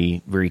 It's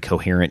very, very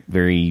coherent,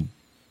 very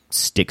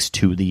sticks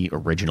to the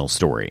original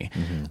story.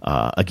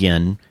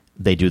 Again,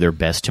 they do their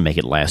best to make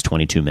it last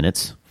 22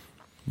 minutes.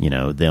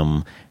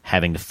 Them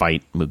having to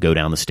fight, go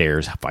down the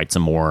stairs, fight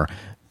some more,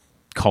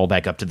 call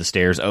back up to the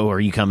stairs. Oh, are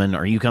you coming?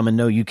 Are you coming?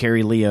 No, you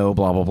carry Leo,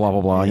 blah, blah, blah,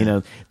 blah, blah.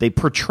 Yeah. They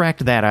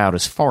protract that out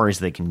as far as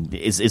they can,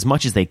 as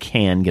much as they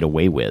can get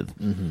away with.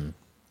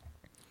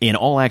 In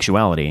all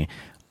actuality,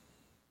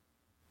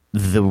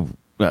 the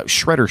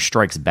Shredder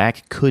Strikes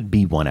Back could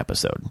be one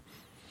episode.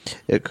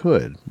 It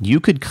could.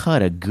 You could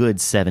cut a good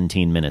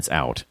 17 minutes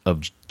out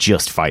of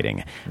just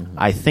fighting.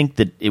 I think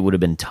that it would have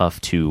been tough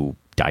to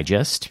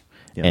digest,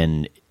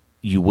 and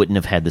you wouldn't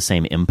have had the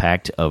same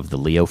impact of the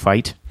Leo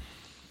fight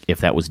if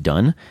that was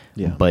done.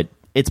 But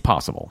it's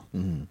possible.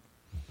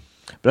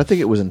 But I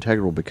think it was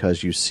integral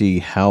because you see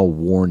how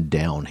worn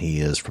down he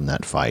is from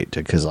that fight.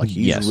 Because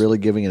he's really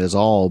giving it his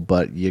all,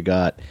 but you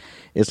got...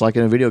 It's like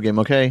in a video game,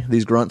 okay,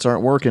 these grunts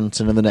aren't working,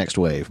 send in the next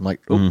wave. I'm like,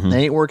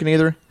 they ain't working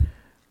either.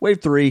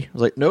 Wave 3. I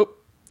was like,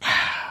 nope.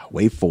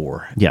 Wave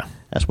 4. Yeah.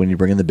 That's when you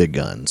bring in the big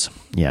guns.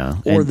 Yeah.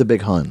 Or the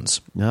big Huns.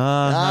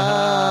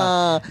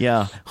 Yeah.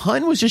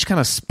 Hun was just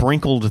kind of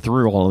sprinkled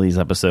through all of these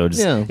episodes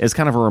as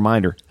kind of a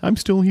reminder. I'm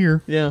still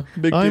here. Yeah.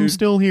 Big I'm dude.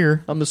 still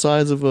here. I'm the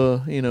size of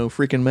a,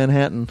 freaking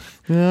Manhattan.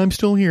 Yeah, I'm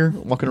still here.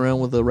 Walking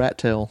around with a rat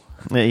tail.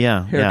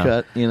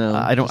 Haircut, Yeah.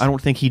 I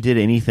don't think he did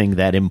anything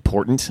that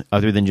important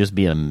other than just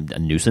be a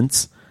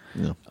nuisance.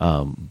 Yeah.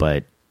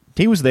 But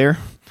he was there.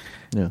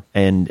 Yeah.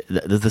 And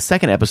the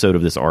second episode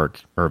of this arc,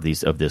 or of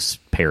this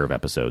pair of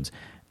episodes,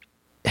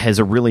 has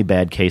a really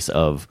bad case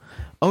of,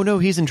 oh no,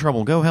 he's in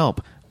trouble, go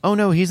help. oh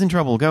no, he's in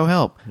trouble, go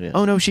help. Yeah.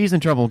 Oh no, she's in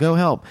trouble, go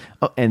help.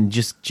 Oh, and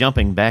just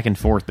jumping back and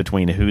forth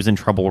between who's in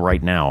trouble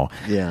right now.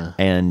 Yeah.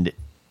 And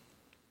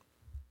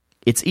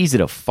it's easy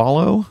to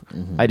follow.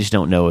 I just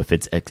don't know if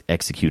it's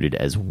executed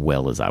as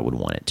well as I would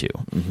want it to.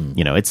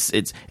 You know, it's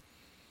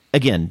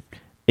again,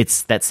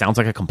 that sounds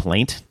like a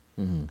complaint,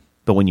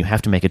 but when you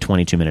have to make a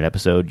 22-minute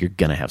episode, you're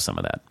gonna have some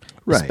of that,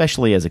 right.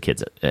 Especially as a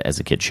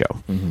kid show.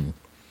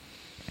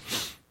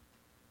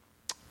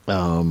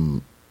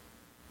 One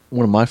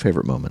of my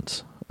favorite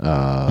moments.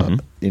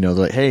 You know,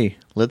 like, hey,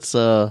 let's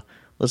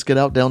get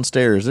out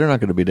downstairs. They're not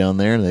going to be down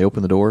there, and they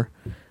open the door.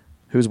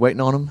 Who's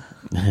waiting on them?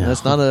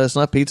 It's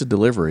not pizza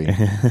delivery.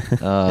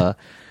 It's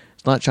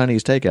not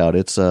Chinese takeout.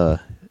 It's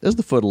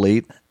the Foot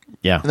Elite.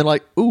 Yeah, and they're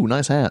like, "Ooh,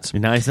 nice hats."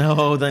 Nice.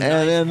 Oh, the and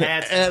nice then,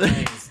 hats.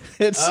 Nice.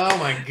 It's oh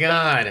my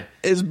god,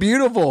 it's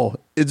beautiful.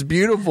 It's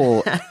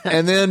beautiful.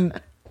 And then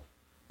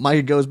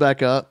Mikey goes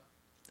back up.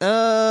 We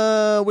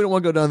don't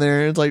want to go down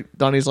there. It's like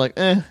Donnie's like,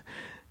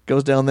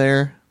 goes down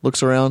there,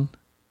 looks around.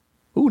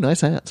 Ooh,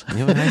 nice hats.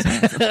 You have nice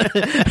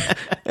hats.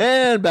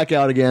 And back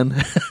out again.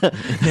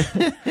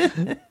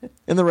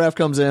 And the ref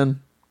comes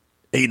in.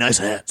 Hey, nice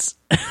hats.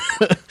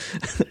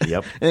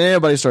 Yep. And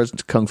everybody starts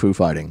kung fu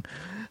fighting.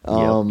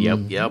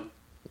 Yep.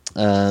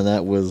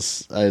 That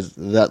was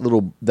that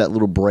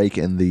little break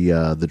in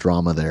the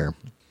drama there.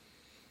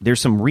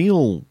 There's some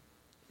real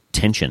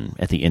tension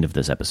at the end of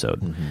this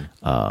episode,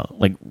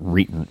 like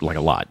a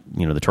lot.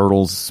 You know, the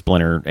turtles,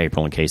 Splinter,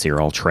 April, and Casey are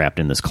all trapped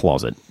in this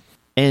closet,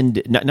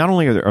 and not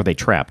only are they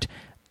trapped,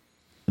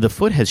 the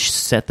Foot has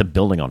set the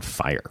building on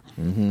fire.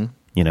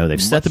 You know,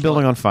 they've set the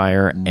building on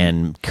fire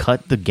and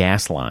cut the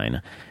gas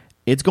line.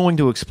 It's going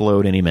to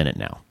explode any minute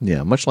now.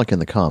 Yeah, much like in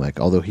the comic.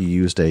 Although they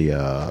used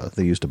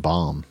a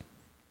bomb.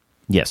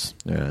 Yes,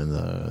 in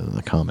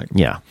the comic.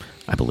 Yeah,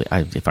 I believe,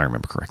 if I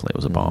remember correctly, it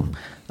was a bomb.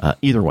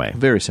 Either way,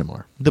 very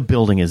similar. The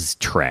building is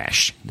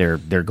trash. They're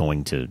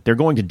going to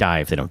die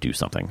if they don't do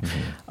something.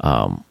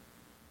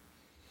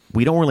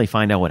 We don't really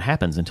find out what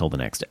happens until the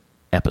next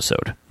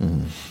episode.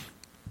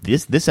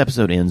 This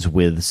episode ends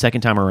with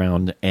second time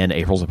around and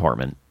April's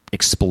apartment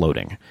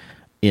exploding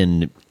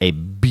in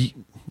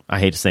I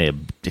hate to say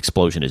an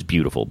explosion is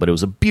beautiful, but it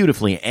was a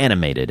beautifully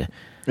animated.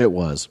 It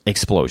was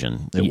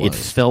explosion. It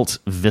felt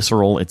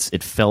visceral.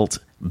 It felt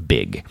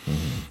big,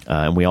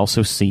 and we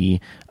also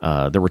see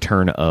the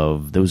return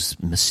of those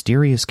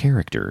mysterious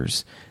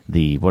characters.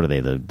 What are they?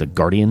 The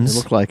Guardians. They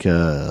look like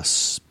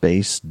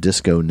space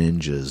disco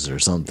ninjas or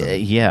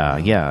something.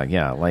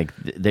 Yeah. Like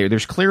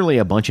there's clearly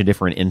a bunch of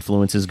different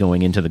influences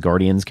going into the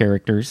Guardians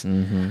characters,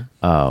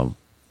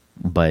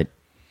 but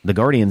the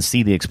Guardians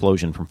see the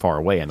explosion from far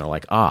away, and they're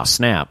like, "Ah,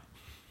 snap!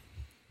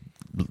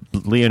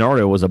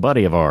 Leonardo was a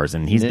buddy of ours,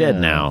 and he's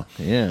dead now."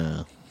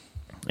 Yeah.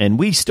 And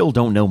we still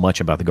don't know much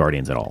about the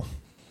Guardians at all.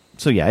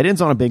 So yeah, it ends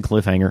on a big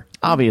cliffhanger.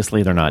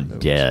 Obviously, they're not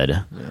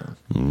dead.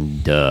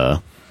 Duh.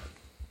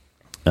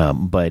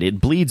 But it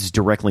bleeds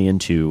directly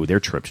into their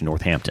trip to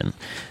Northampton.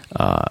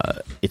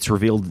 It's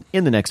revealed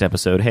in the next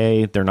episode,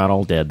 hey, they're not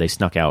all dead. They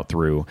snuck out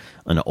through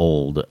an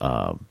old,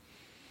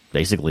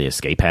 basically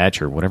escape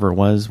hatch or whatever it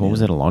was. What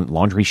was it, a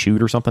laundry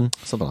chute or something?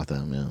 Something like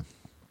that, yeah.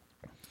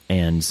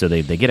 And so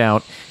they get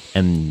out,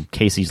 and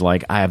Casey's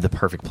like, I have the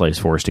perfect place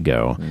for us to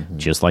go,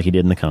 just like he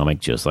did in the comic,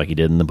 just like he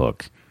did in the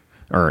book,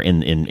 or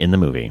in the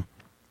movie.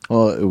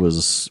 Well, it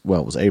was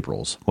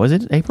April's. Was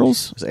it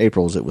April's? It was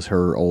April's. It was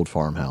her old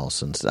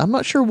farmhouse. And I'm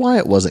not sure why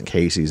it wasn't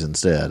Casey's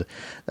instead.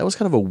 That was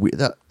kind of a weird...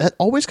 That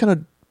always kind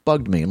of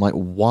bugged me. I'm like,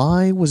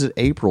 why was it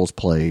April's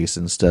place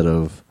instead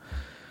of...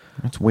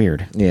 That's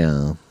weird.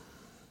 Yeah.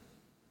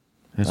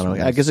 I don't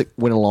know. I guess it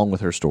went along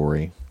with her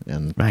story.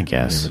 And I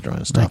guess.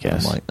 Stuff. I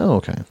guess. I'm like, oh,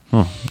 okay.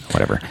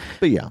 Whatever.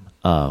 But yeah.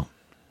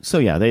 So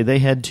yeah, they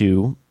head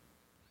to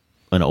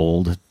an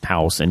old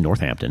house in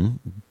Northampton.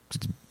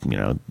 You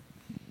know,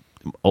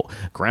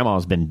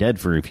 Grandma's been dead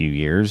for a few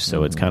years,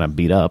 so it's kind of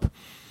beat up.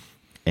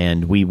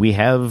 And we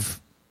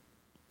have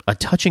a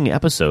touching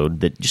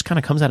episode that just kind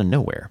of comes out of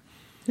nowhere.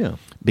 Yeah.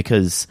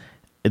 Because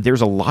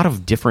there's a lot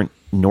of different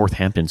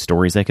Northampton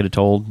stories they could have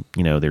told.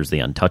 You know, there's the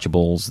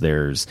Untouchables.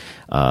 There's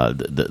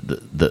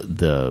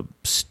the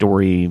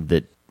story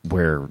that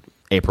where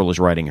April is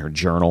writing her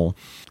journal.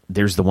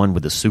 There's the one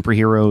with the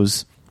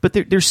superheroes. But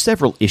there's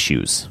several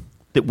issues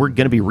that we're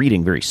going to be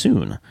reading very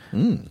soon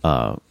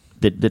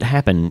that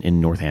happen in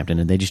Northampton,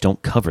 and they just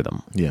don't cover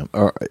them. Yeah.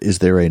 Is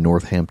there a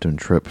Northampton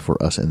trip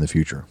for us in the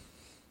future?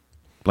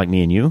 Like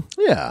me and you?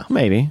 Yeah.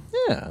 Maybe.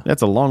 Yeah.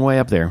 That's a long way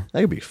up there.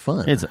 That could be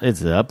fun.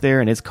 It's up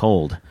there, and it's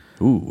cold.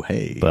 Ooh,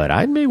 hey. But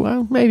I'd be,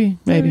 well, maybe.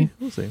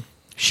 We'll see.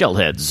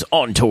 Shellheads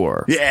on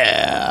tour.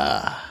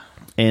 Yeah.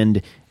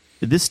 And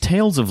this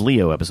Tales of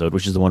Leo episode,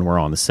 which is the one we're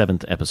on, the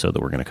 7th episode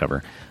that we're going to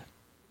cover,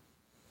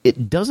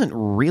 it doesn't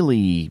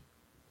really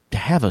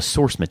have a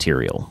source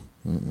material.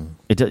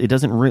 It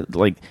doesn't really,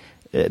 like,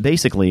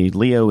 basically,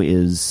 Leo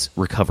is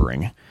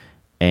recovering,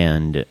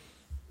 and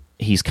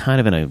he's kind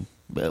of in a,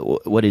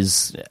 what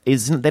is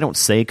they don't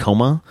say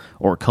coma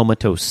or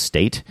comatose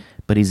state,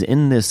 but he's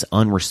in this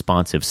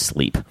unresponsive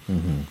sleep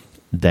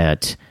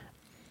that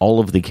all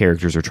of the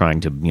characters are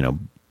trying to,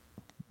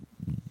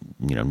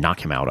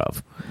 knock him out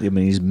of. I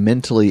mean, he's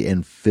mentally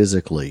and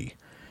physically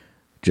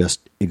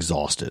just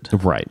exhausted.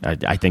 Right.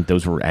 I think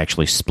those were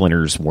actually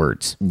Splinter's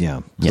words.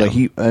 Yeah. Yeah.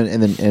 Like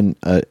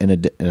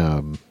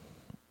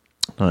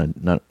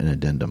not an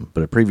addendum,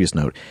 but a previous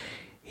note,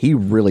 he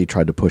really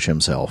tried to push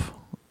himself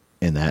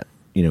in that,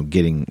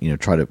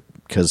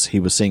 because he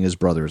was seeing his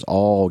brothers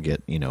all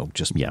get,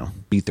 just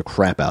beat the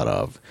crap out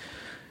of,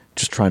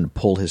 just trying to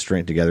pull his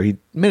strength together. He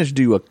managed to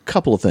do a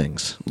couple of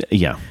things.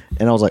 Yeah.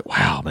 And I was like,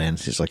 wow, man,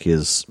 it's just like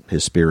his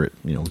spirit,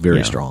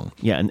 very strong.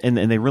 Yeah,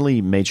 and they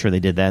really made sure they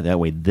did that. That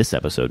way this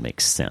episode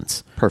makes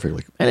sense.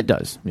 Perfectly. And it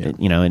does. Yeah.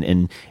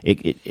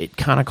 It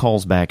kind of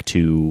calls back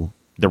to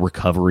the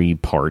recovery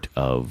part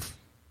of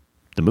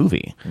the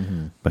movie,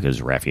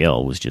 because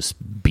Raphael was just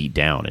beat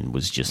down and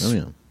was just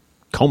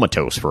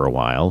comatose for a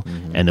while,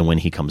 and then when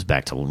he comes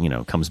back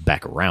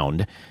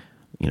around,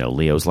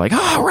 Leo's like,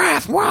 "Oh,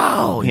 Raph,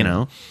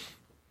 whoa,"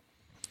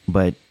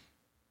 But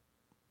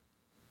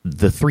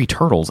the three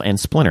turtles and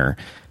Splinter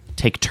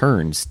take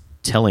turns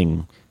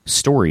telling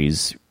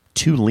stories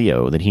to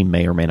Leo that he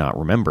may or may not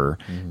remember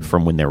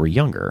from when they were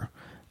younger,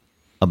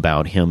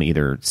 about him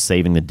either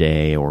saving the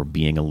day or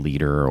being a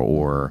leader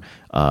or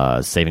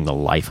saving the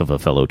life of a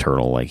fellow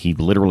turtle. Like, he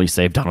literally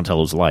saved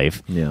Donatello's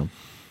life. Yeah.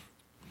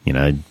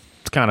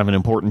 It's kind of an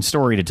important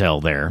story to tell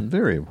there.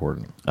 Very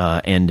important.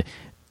 And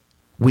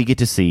we get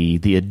to see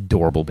the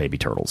adorable baby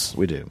turtles.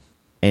 We do.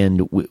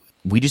 And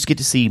we just get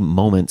to see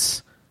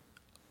moments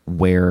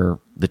where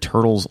the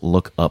turtles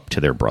look up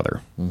to their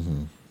brother.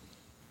 Mm-hmm.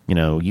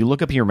 You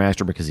look up to your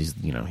master because he's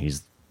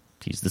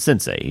the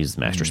sensei. He's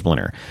Master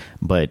Splinter.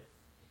 But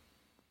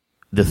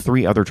the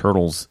three other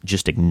turtles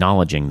just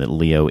acknowledging that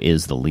Leo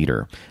is the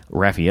leader.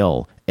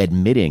 Raphael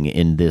admitting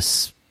in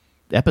this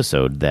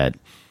episode that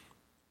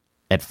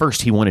at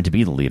first he wanted to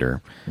be the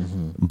leader,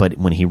 but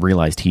when he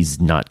realized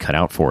he's not cut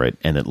out for it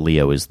and that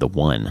Leo is the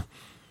one,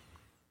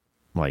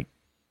 like,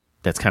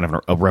 that's kind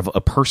of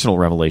a personal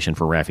revelation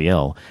for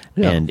Raphael.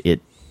 Yeah.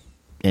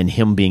 And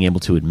him being able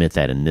to admit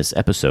that in this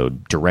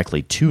episode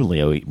directly to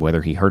Leo,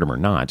 whether he heard him or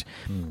not,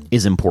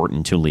 is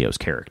important to Leo's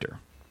character.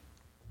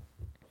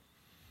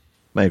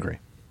 I agree.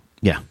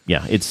 Yeah.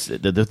 It's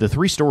the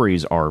three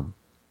stories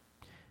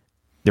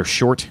they're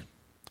short,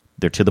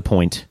 they're to the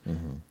point,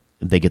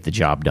 they get the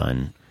job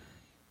done,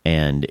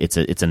 and it's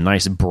a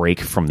nice break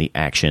from the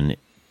action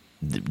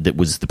that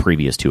was the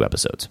previous two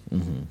episodes.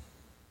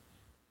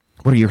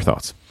 What are your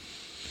thoughts?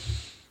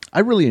 I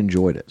really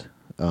enjoyed it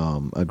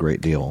a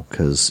great deal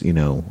because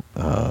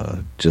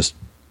just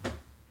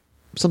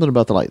something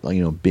about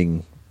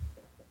the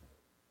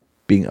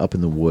being up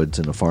in the woods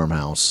in a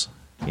farmhouse.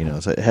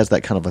 So it has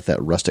that kind of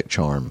that rustic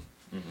charm,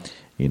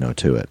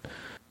 to it.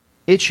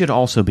 It should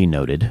also be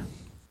noted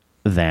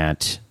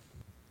that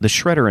the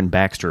Shredder and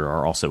Baxter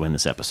are also in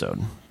this episode.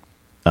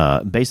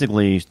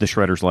 Basically, the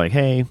Shredder's like,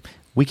 hey,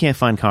 we can't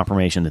find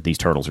confirmation that these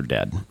turtles are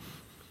dead.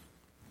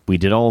 We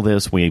did all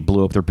this. We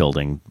blew up their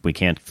building. We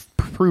can't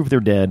prove they're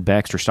dead.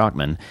 Baxter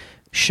Stockman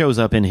shows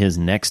up in his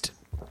next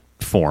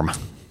form.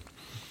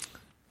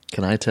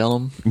 Can I tell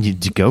him? You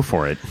go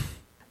for it.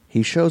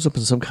 He shows up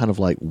in some kind of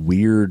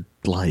weird,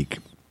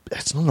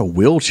 it's not a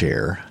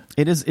wheelchair.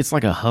 It is. It's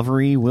like a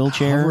hovery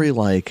wheelchair.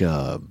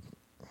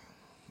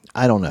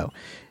 I don't know.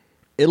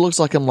 It looks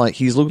like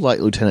he's looked like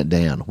Lieutenant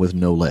Dan with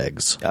no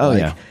legs. Oh,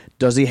 yeah.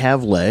 Does he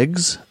have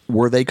legs?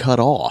 Were they cut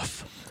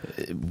off?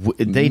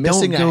 They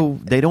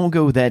don't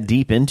go that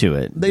deep into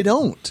it. They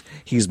don't.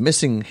 He's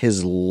missing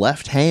his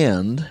left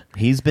hand.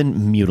 He's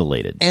been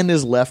mutilated. And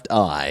his left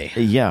eye.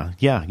 Yeah.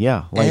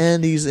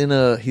 And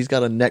he's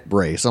got a neck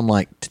brace. I'm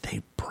like, did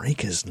they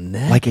break his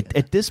neck?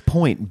 At this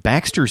point,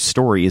 Baxter's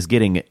story is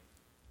getting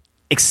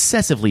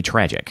excessively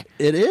tragic.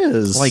 It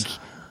is.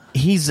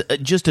 He's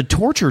just a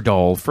torture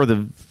doll for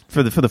the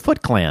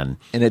Foot Clan.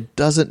 And it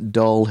doesn't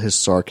dull his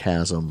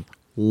sarcasm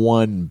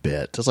one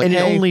bit. It's it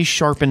only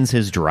sharpens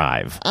his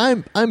drive.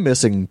 I'm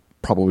missing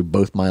probably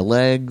both my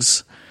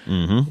legs,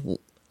 an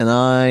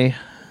eye,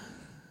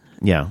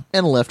 and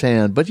a left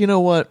hand. But you know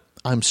what?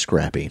 I'm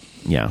scrappy.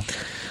 Yeah.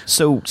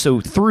 So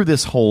through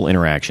this whole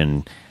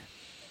interaction,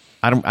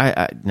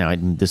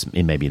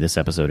 it may be this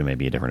episode, it may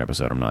be a different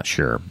episode. I'm not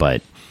sure,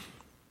 but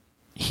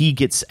he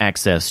gets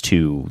access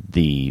to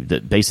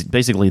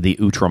basically the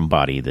Utrum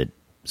body that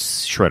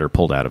Shredder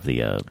pulled out of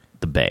the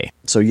bay.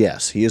 So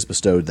yes, he is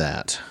bestowed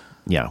that.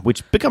 Yeah,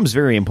 which becomes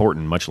very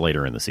important much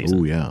later in the season.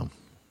 Oh,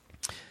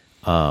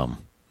 yeah.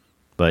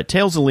 But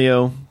Tales of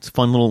Leo, it's a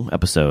fun little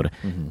episode,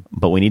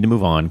 but we need to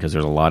move on because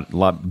there's a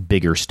lot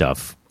bigger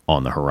stuff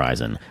on the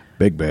horizon.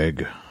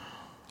 Big.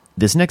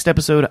 This next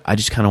episode, I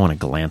just kind of want to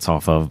glance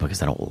off of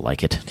because I don't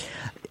like it.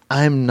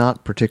 I'm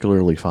not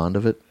particularly fond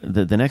of it.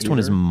 The next one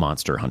is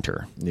Monster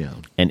Hunter. Yeah.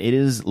 And it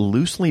is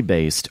loosely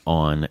based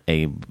on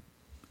a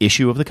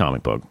issue of the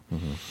comic book.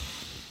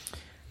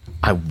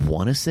 I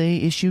want to say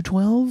issue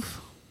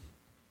 12.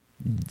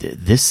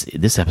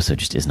 This episode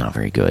just is not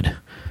very good.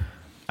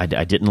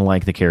 I didn't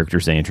like the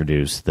characters they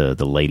introduced. The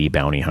lady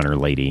bounty hunter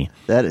lady.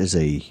 That is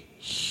a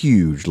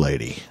huge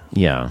lady.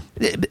 Yeah,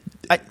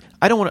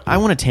 I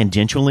want to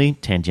tangentially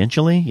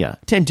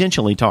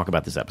talk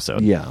about this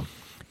episode. Yeah.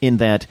 In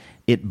that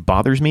it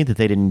bothers me that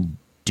they didn't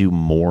do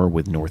more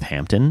with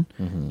Northampton,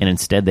 and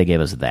instead they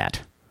gave us that.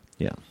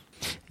 Yeah.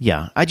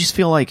 Yeah, I just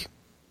feel like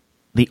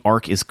the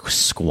arc is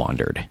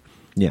squandered.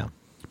 Yeah.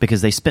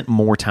 Because they spent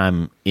more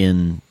time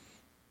in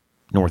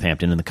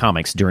Northampton in the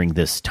comics during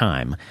this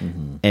time,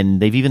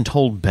 and they've even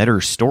told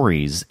better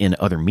stories in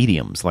other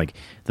mediums. Like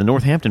the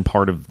Northampton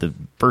part of the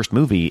first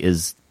movie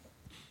is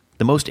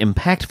the most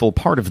impactful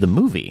part of the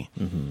movie.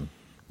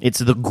 It's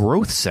the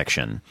growth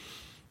section,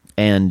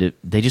 and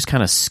they just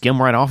kind of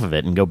skim right off of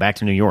it and go back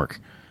to New York.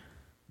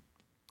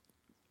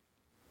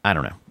 I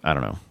don't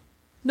know.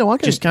 No, I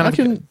can. I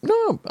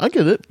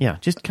get it. Yeah,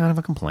 just kind of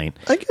a complaint.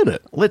 I get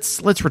it.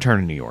 Let's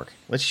return to New York.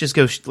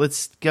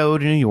 Let's go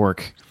to New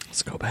York.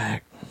 Let's go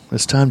back.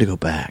 It's time to go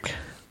back.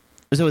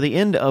 So at the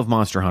end of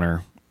Monster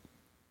Hunter,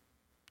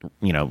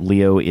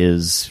 Leo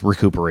is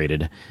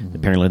recuperated.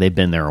 Apparently they've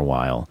been there a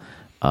while.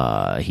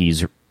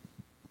 He's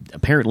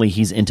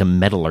into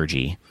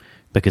metallurgy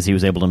because he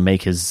was able to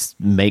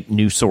make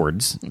new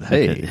swords.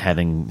 Hey.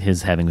 having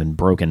been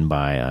broken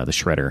by the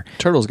Shredder.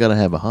 Turtle's got to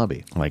have a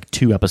hobby. Like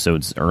 2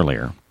 episodes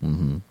earlier.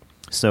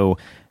 So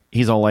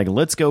he's all like,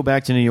 let's go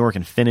back to New York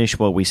and finish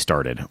what we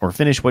started, or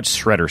finish what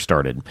Shredder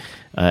started.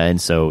 And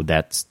so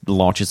that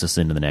launches us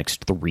into the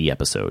next 3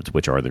 episodes,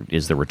 which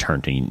is the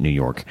Return to New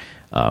York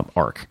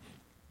arc.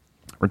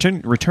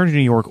 Return to New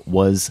York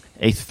was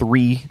a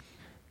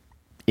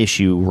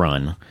 3-issue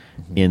run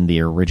in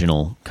the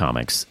original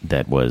comics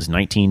that was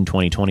 19,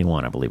 20,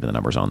 21, I believe are the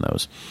numbers on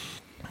those.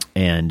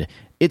 And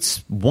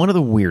it's one of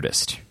the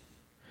weirdest.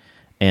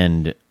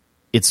 And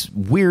it's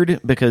weird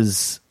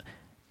because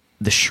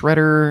the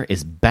Shredder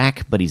is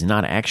back, but he's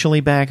not actually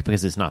back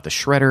because it's not the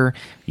Shredder.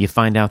 You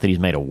find out that he's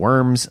made of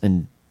worms,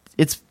 and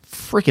it's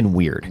freaking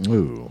weird.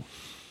 Ooh.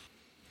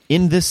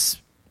 In this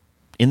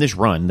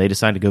run, they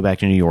decide to go back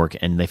to New York,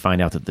 and they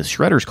find out that the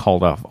Shredder's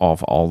called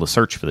off all the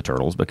search for the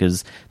Turtles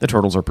because the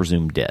Turtles are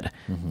presumed dead,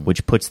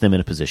 which puts them in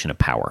a position of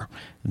power.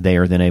 They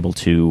are then able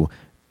to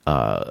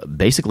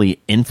basically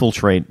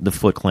infiltrate the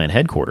Foot Clan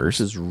headquarters.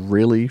 This is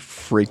really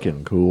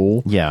freaking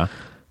cool. Yeah,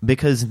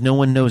 because no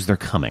one knows they're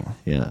coming.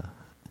 Yeah.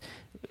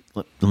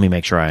 Let me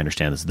make sure I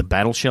understand this. The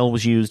battle shell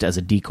was used as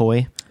a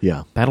decoy.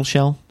 Yeah. Battle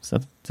shell? Is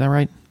that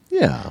right?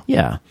 Yeah.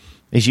 Yeah.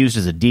 It's used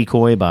as a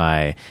decoy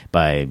by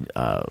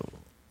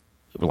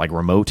like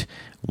remote,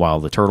 while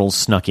the Turtles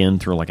snuck in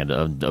through like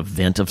a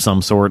vent of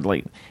some sort.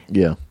 Like,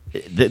 yeah.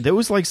 There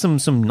was like some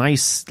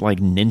nice like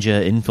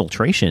ninja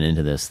infiltration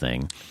into this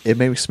thing. It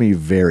makes me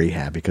very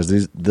happy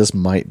because this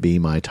might be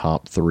my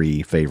top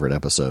 3 favorite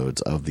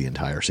episodes of the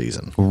entire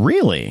season.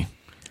 Really?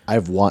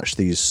 I've watched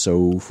these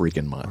so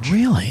freaking much.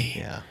 Really?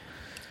 Yeah.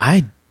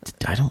 I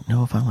don't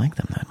know if I like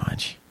them that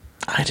much.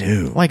 I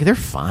do. Like, they're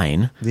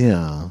fine.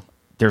 Yeah.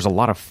 There's a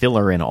lot of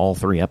filler in all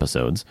 3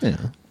 episodes.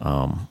 Yeah.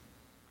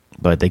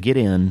 But they get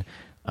in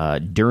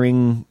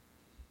during...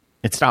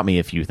 It stop me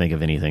if you think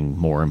of anything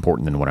more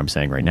important than what I'm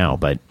saying right now,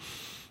 but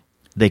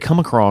they come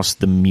across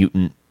the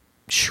mutant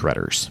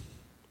Shredders.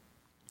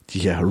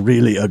 Yeah,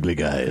 really ugly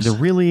guys. The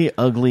really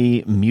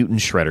ugly mutant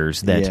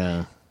Shredders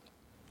that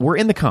were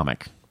in the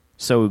comic.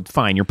 So,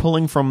 fine, you're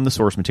pulling from the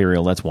source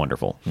material. That's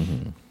wonderful.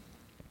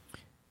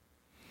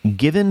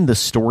 Given the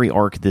story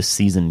arc this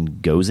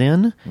season goes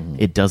in,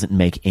 it doesn't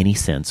make any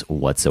sense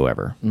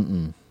whatsoever.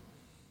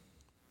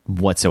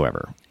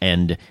 Whatsoever.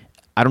 And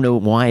I don't know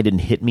why it didn't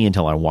hit me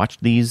until I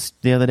watched these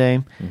the other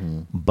day,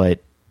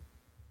 but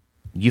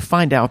you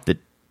find out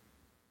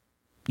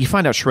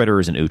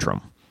Shredder is an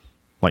Utrum.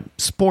 Like,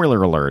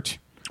 spoiler alert.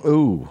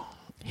 Ooh.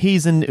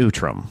 He's an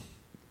Utrum.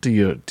 Do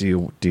you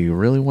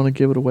really want to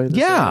give it away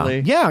this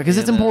early? Yeah, because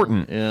it's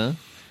important. Yeah.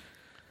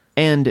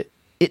 And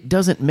it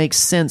doesn't make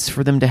sense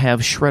for them to have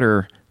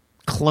Shredder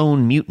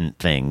clone mutant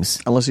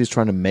things. Unless he's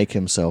trying to make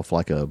himself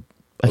like a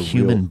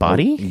human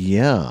body?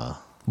 Yeah.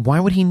 Why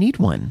would he need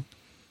one?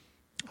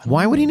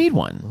 Why would he need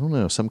one? I don't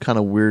know. Some kind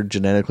of weird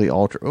genetically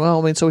altered... Well,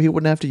 I mean, so he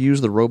wouldn't have to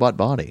use the robot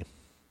body.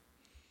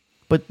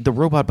 But the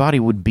robot body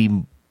would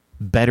be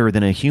better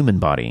than a human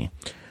body.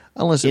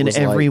 Unless it in was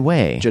every like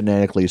way.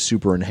 Genetically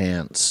super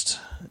enhanced,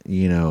 I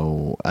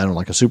don't know,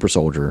 like a super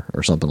soldier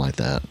or something like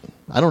that.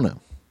 I don't know.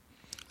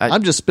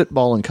 I'm just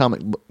spitballing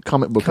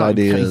comic book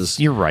ideas.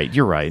 You're right.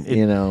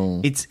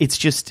 It's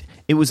just,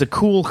 it was a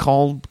cool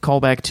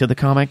callback to the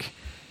comic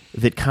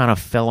that kind of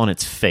fell on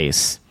its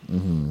face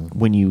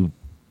when you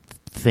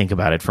think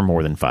about it for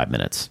more than 5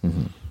 minutes.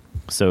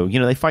 So,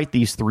 they fight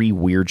these 3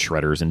 weird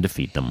Shredders and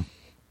defeat them.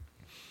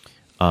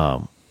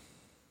 And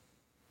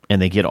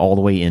they get all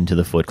the way into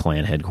the Foot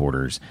Clan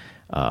headquarters.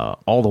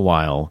 All the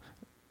while...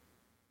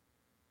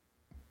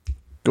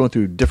 Going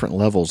through different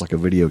levels like a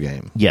video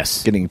game.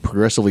 Yes. Getting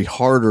progressively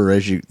harder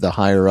as the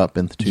higher up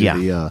into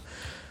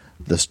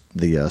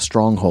the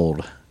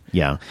stronghold.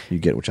 Yeah. You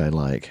get, which I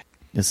like.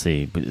 Let's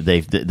see.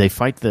 They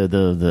fight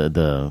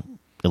the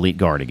elite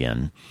guard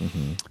again.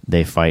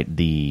 They fight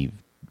the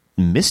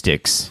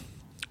Mystics,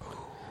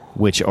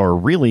 which are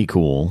really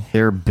cool.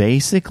 They're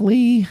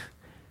basically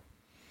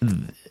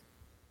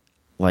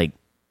like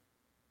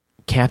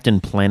Captain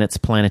Planet's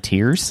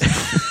Planeteers.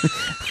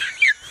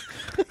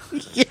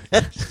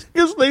 Yes,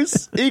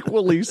 because they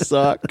equally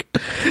suck.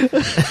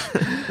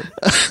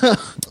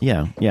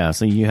 Yeah.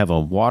 So you have a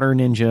water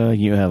ninja,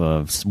 you have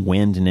a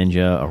wind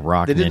ninja, a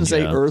rock ninja. They didn't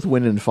say earth,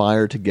 wind, and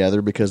fire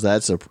together because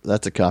that's a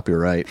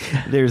copyright.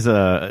 There's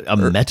a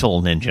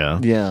metal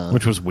ninja, Yeah.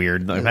 which was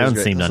weird. That would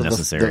seem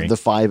unnecessary. The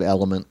 5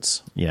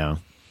 elements. Yeah.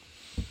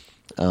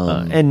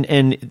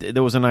 And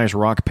there was a nice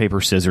rock,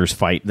 paper, scissors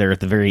fight there at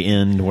the very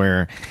end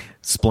where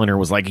Splinter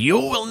was like, "You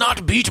will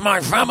not beat my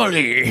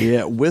family."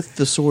 Yeah, with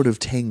the sword of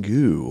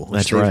Tengu, which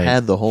That's they've right.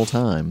 had the whole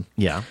time.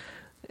 Yeah.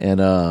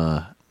 And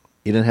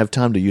he didn't have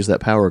time to use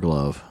that power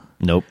glove.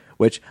 Nope.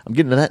 Which I'm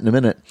getting to that in a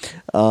minute.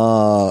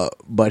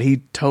 But he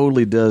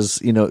totally does,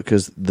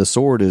 because the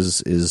sword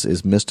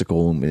is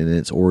mystical in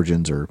its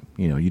origins, or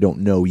you don't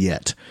know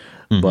yet.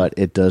 Mm-hmm. But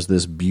it does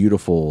this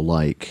beautiful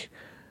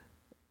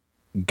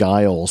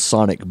guile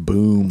sonic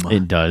boom.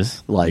 It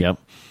does. Yep.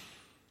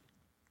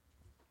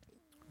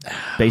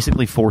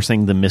 Basically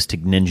forcing the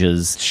mystic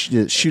ninjas.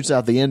 It shoots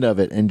out the end of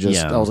it, and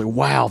just I was like,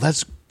 wow,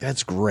 that's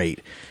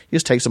great. He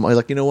just takes them. He's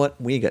like, you know what?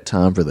 We ain't got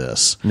time for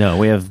this. No,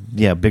 we have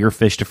bigger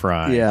fish to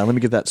fry. Yeah, let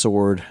me get that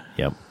sword.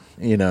 Yep.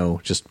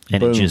 Just and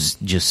boom. it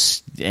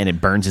just and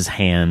it burns his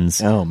hands.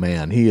 Oh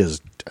man, he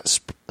is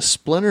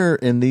Splinter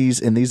in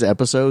these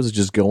episodes is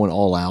just going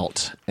all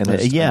out, and I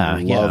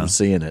love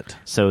seeing it.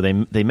 So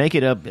they make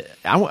it up.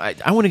 I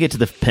want to get to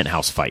the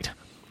penthouse fight.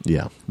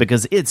 Yeah,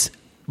 because it's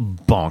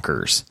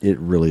bonkers. It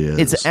really is.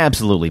 It's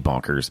absolutely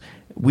bonkers.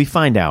 We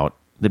find out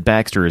that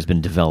Baxter has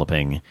been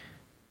developing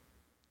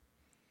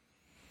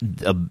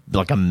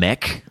a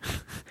mech.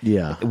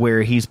 Yeah,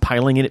 where he's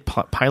piloting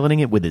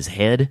it with his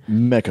head.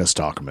 Mecha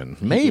Stockman.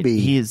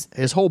 Maybe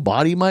his whole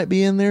body might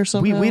be in there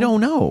somehow. We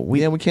don't know. We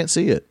can't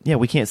see it. Yeah,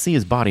 we can't see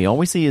his body. All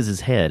we see is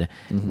his head,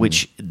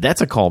 which that's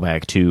a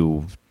callback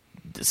to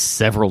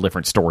several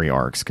different story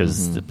arcs,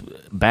 because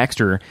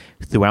Baxter,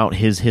 throughout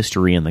his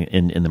history in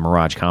the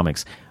Mirage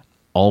comics,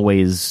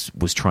 always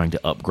was trying to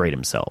upgrade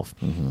himself.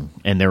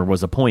 And there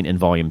was a point in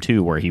Volume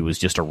 2 where he was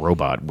just a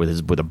robot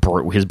his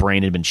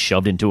brain had been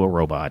shoved into a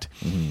robot,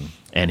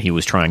 and he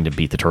was trying to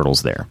beat the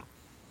Turtles there.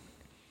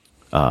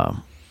 I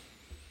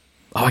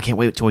can't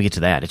wait till we get to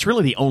that. It's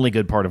really the only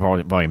good part of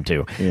Volume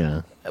 2.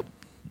 Yeah.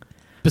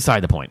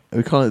 Beside the point.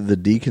 We call it the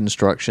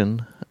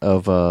deconstruction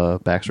of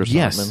Baxter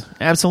Stockman. Yes,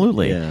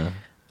 absolutely. Yeah.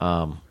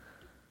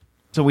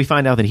 So we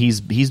find out that he's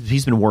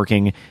been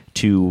working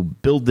to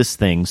build this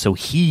thing so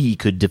he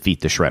could defeat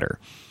the Shredder.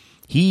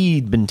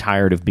 He'd been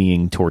tired of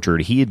being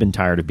tortured. He had been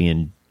tired of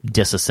being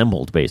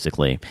disassembled,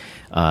 basically.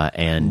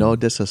 And no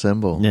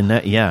disassemble.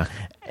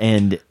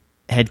 And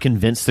had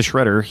convinced the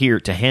Shredder here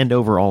to hand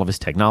over all of his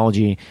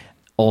technology,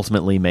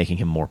 ultimately making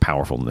him more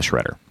powerful than the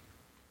Shredder.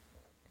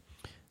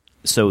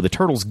 So the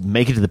Turtles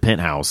make it to the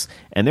penthouse,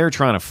 and they're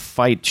trying to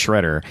fight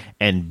Shredder,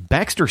 and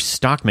Baxter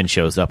Stockman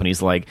shows up, and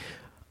he's like,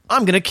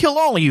 "I'm going to kill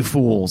all of you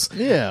fools."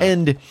 Yeah.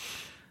 And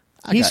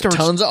he starts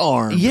tons of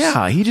arms.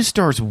 Yeah, he just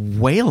starts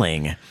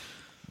wailing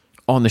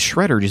on the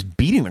Shredder, just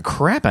beating the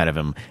crap out of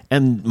him.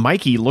 And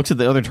Mikey looks at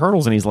the other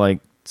Turtles, and he's like,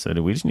 "So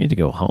do we just need to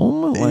go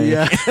home?"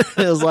 Yeah.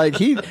 It was like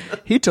he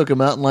took him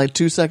out in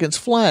 2 seconds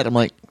flat. I'm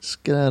like, let's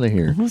get out of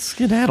here. Let's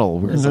skedaddle.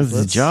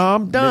 The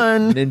job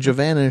done. Ninja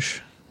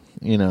vanish.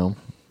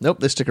 Nope,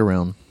 they stick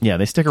around. Yeah,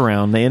 they stick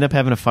around. They end up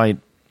having to fight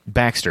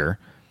Baxter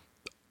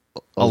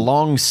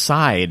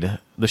alongside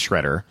the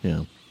Shredder.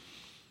 Yeah.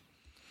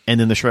 And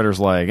then the Shredder's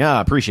like,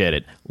 appreciate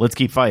it. Let's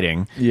keep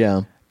fighting.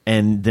 Yeah.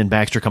 And then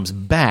Baxter comes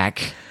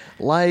back.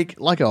 Like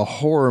a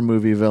horror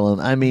movie villain.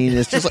 I mean,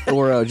 it's just a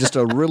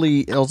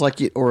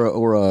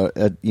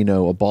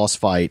boss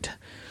fight.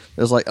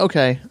 It was like,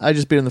 okay, I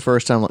just beat him the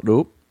first time. Like,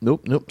 nope.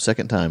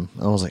 Second time,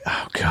 I was like,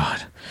 oh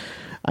god,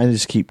 I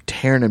just keep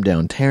tearing him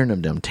down.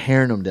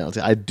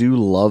 I do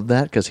love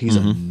that because he's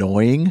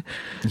annoying.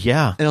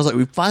 Yeah, and I was like,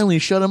 we finally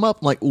shut him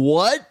up. I'm like,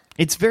 what?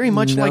 It's very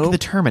much like the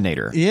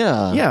Terminator.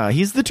 Yeah,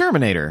 he's the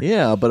Terminator.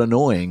 Yeah, but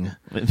annoying.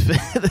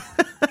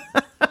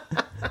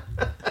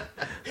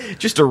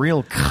 Just a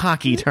real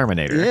cocky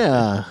Terminator.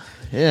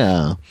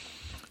 Yeah.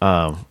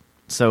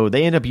 So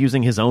they end up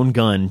using his own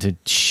gun to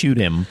shoot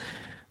him,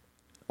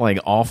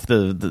 off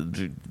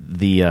the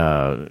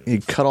he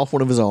cut off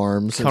one of his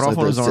arms.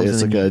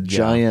 It's like a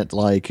giant,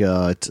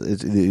 it's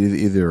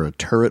either a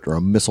turret or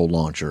a missile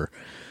launcher.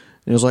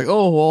 And it was like,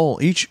 oh well,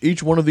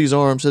 each one of these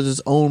arms has its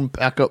own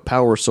backup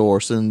power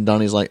source. And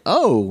Donnie's like,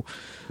 oh,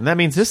 and that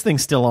means this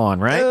thing's still on,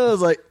 right? I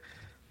was like,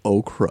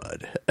 oh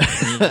crud,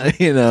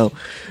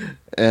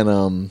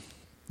 And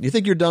you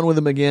think you're done with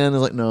him again? I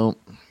was like, no.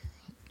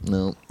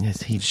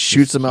 Yes, he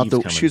shoots him out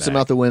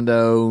the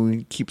window.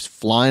 He keeps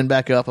flying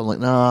back up. I'm like,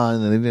 nah.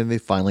 And then they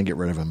finally get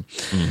rid of him.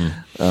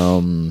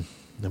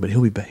 But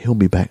he'll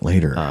be back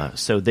later.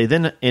 So they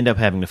then end up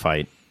having to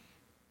fight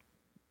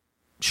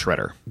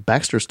Shredder.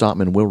 Baxter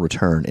Stockman will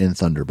return in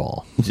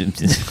Thunderball.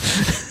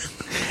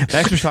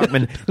 Baxter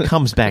Stockman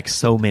comes back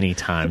so many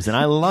times, and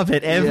I love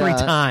it every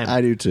time.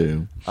 I do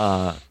too.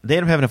 They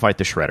end up having to fight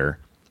the Shredder,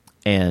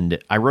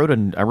 and I wrote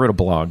a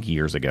blog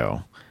years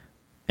ago,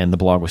 and the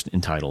blog was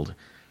entitled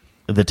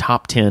the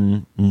top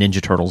 10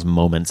 Ninja Turtles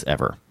moments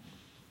ever.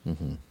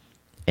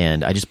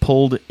 And I just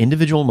pulled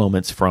individual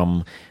moments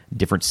from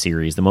different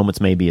series. The moments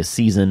may be a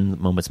season, the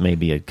moments may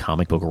be a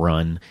comic book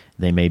run,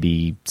 they may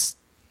be,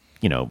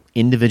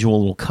 individual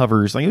little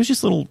covers. Like, it was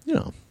just little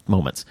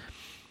moments.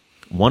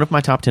 One of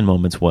my top 10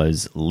 moments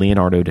was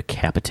Leonardo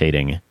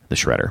decapitating the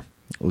Shredder.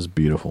 It was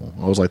beautiful.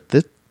 I was like,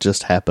 this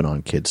just happened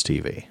on kids'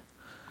 TV.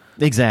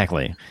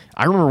 Exactly.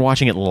 I remember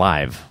watching it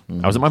live.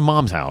 I was at my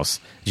mom's house.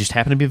 Just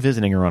happened to be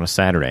visiting her on a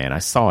Saturday, and I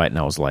saw it, and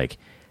I was like,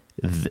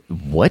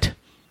 what?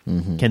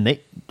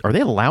 Are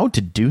they allowed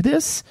to do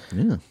this?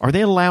 Yeah. Are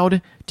they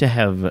allowed to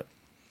have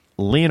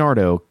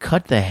Leonardo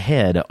cut the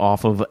head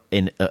off of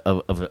an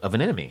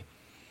enemy?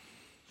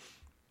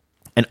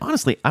 And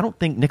honestly, I don't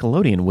think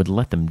Nickelodeon would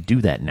let them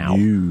do that now.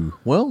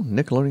 Well,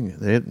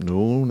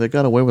 Nickelodeon, they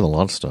got away with a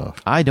lot of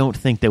stuff. I don't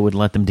think they would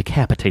let them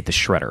decapitate the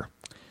Shredder.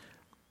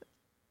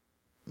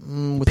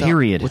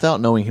 Period.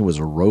 Without knowing he was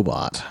a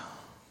robot.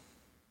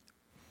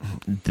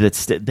 They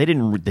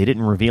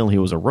didn't reveal he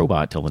was a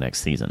robot till the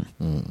next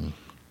season.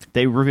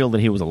 They revealed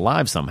that he was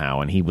alive somehow,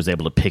 and he was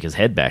able to pick his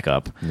head back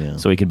up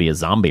so he could be a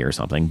zombie or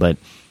something. But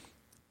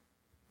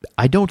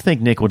I don't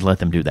think Nick would let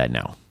them do that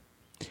now.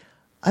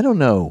 I don't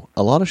know.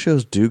 A lot of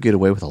shows do get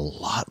away with a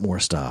lot more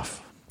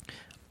stuff.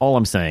 All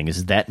I'm saying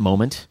is that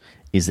moment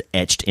is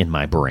etched in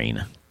my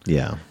brain.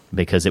 Yeah.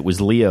 Because it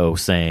was Leo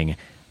saying,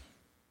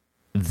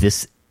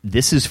 this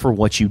is for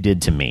what you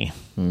did to me.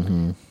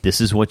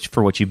 This is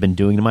for what you've been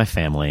doing to my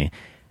family.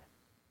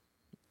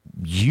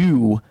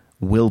 You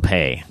will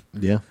pay.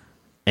 Yeah.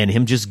 And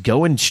him just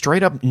going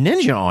straight up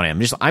ninja on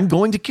him. Just, I'm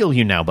going to kill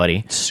you now,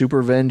 buddy.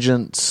 Super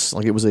vengeance.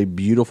 Like, it was a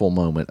beautiful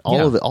moment.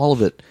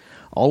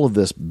 All of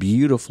this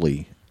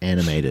beautifully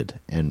animated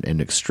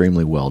and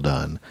extremely well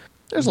done.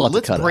 There's a lot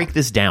to cut out. Let's break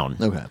this down.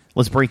 Okay.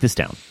 Let's break this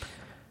down.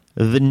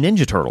 The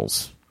Ninja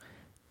Turtles,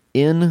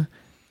 in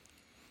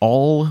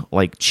all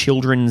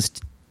children's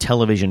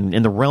television,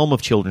 in the realm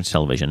of children's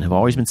television, have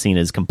always been seen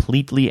as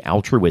completely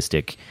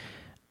altruistic,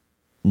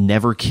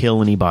 never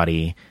kill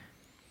anybody,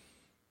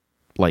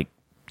 like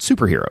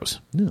superheroes.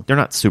 Yeah. They're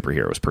not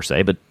superheroes per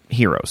se, but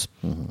heroes.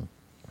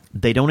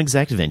 They don't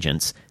exact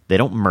vengeance. They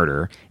don't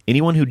murder.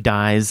 Anyone who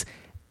dies,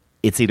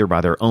 it's either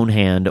by their own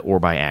hand or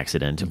by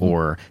accident,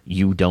 or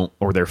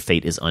their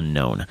fate is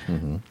unknown.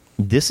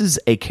 This is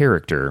a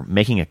character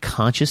making a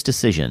conscious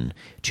decision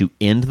to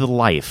end the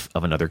life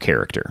of another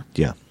character.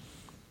 Yeah.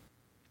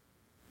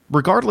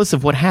 Regardless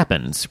of what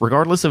happens,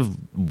 regardless of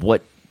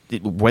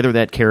whether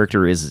that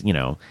character is,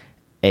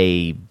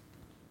 a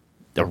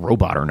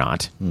robot or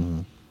not.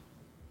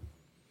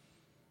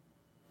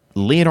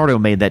 Leonardo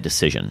made that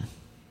decision.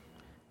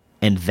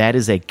 And that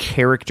is a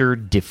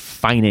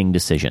character-defining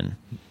decision.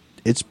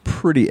 It's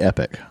pretty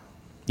epic.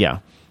 Yeah.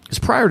 Because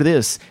prior to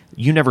this,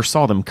 you never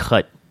saw them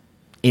cut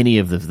any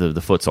of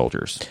the foot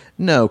soldiers.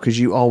 No, because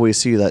you always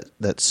see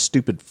that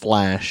stupid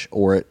flash,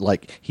 or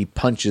he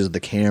punches the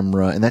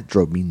camera, and that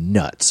drove me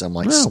nuts. I'm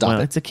like, stop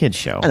it. It's a kid's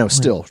show. I know,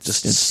 still,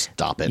 just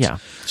stop it. Yeah.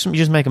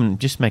 Just make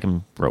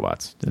them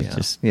robots.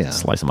 Just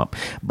slice them up.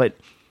 But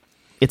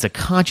it's a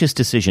conscious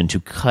decision to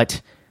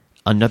cut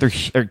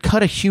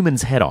a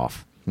human's head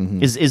off.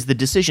 Is the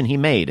decision he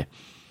made.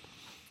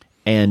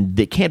 And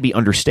it can't be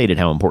understated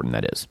how important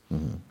that is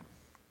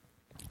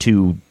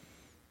to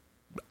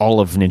all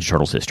of Ninja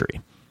Turtles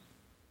history.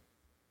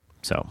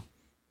 So,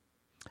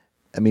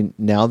 I mean,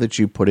 now that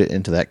you put it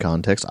into that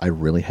context, I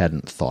really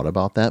hadn't thought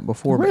about that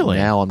before. Really?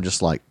 But now I'm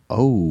just like,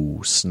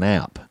 oh,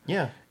 snap.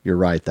 Yeah. You're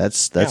right.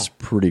 That's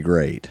pretty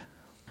great.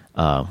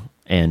 And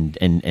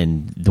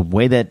the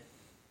way that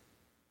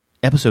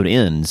episode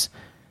ends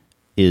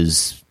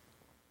is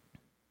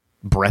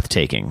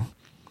breathtaking.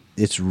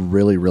 It's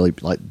really, really,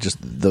 just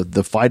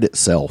the fight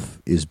itself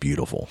is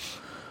beautiful.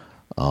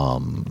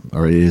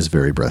 Or it is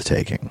very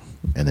breathtaking.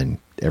 And then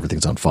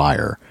everything's on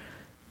fire.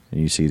 And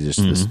you see just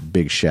this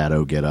big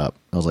shadow get up.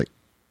 I was like,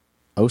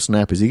 oh,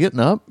 snap. Is he getting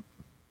up?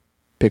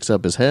 Picks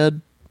up his head,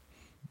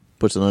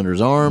 puts it under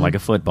his arm. Like a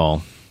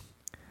football.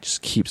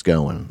 Just keeps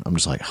going. I'm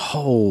just like,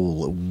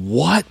 oh,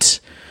 what?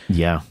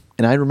 Yeah.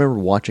 And I remember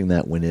watching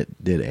that when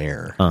it did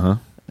air. Uh-huh.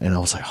 And I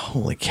was like,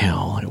 holy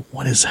cow,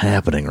 what is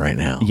happening right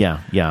now? Yeah,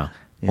 yeah.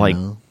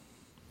 You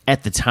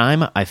at the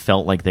time, I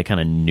felt like they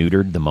kind of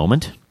neutered the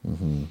moment.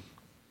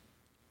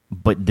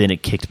 But then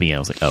it kicked me. I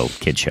was like, oh,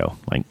 kid show.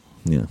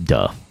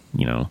 Duh.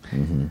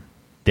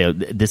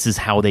 This is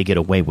how they get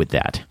away with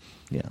that.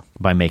 Yeah.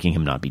 By making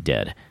him not be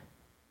dead.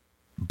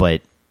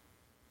 But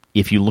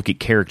if you look at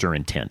character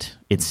intent,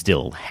 it's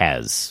still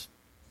intact.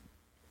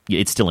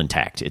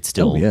 It's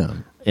still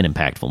an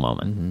impactful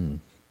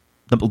moment.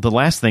 The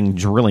last thing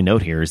to really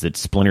note here is that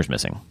Splinter's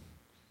missing.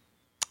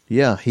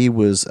 Yeah, he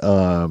was.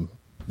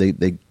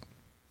 They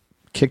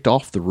kicked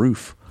off the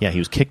roof. Yeah, he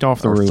was kicked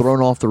off the roof,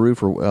 thrown off the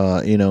roof,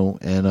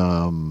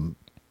 and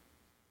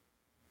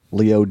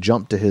Leo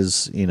jumped to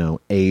his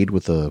aid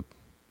with a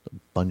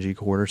bungee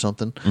cord or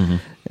something,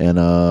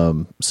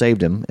 and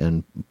saved him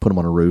and put him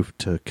on a roof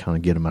to kind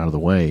of get him out of the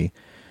way.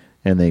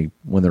 And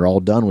when they're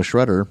all done with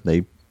Shredder,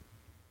 they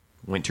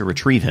went to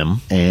retrieve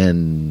him,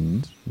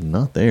 and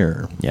not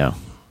there. Yeah,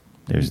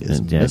 there's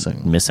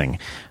missing.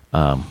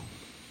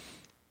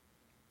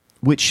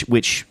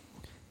 Which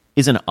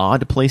is an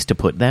odd place to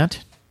put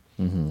that.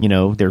 You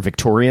know, they're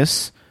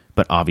victorious,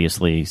 but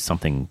obviously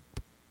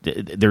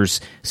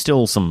there's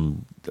still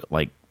some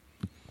like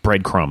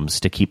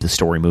breadcrumbs to keep the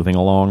story moving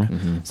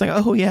along. It's like,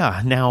 oh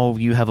yeah, now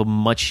you have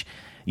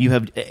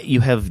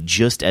you have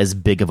just as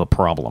big of a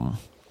problem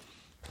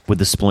with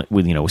the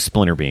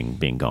Splinter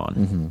being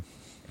gone.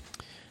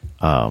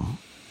 And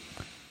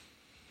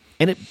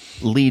it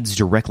leads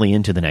directly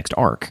into the next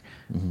arc,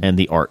 and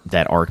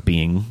that arc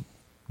being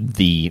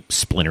the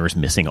Splinter's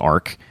missing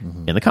arc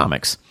in the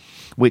comics,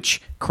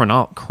 which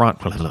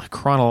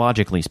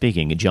chronologically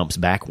speaking, it jumps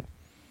back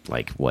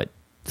like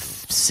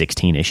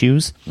 16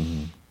 issues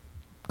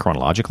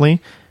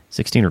chronologically,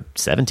 16 or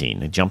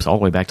 17. It jumps all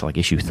the way back to like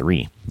issue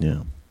 3.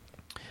 Yeah.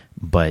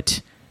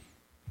 But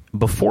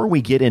before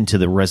we get into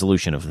the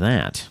resolution of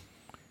that,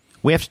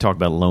 we have to talk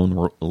about Lone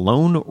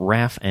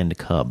Raph and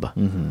Cub.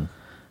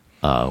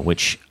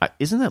 Which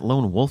isn't that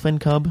Lone Wolf and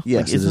Cub?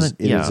 Yes, it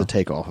is a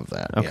takeoff of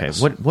that. Okay,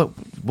 yes.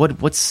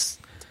 What's?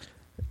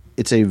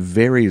 It's a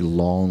very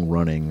long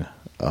running.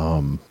 I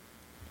don't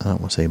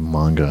want to say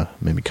manga,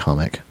 maybe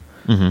comic.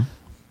 Yeah,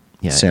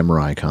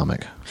 samurai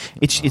comic.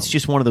 It's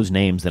just one of those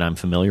names that I'm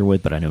familiar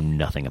with, but I know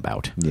nothing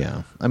about.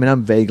 Yeah, I mean,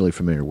 I'm vaguely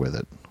familiar with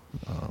it,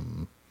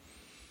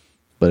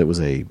 but it was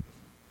we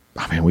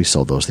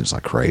sold those things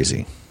like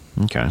crazy.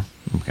 Okay.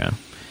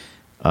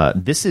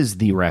 This is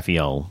the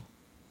Raphael.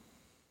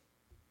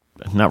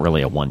 Not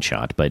really a one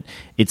shot, but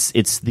it's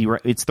the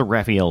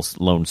Raphael's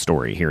lone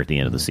story here at the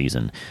end of the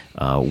season,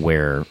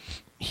 where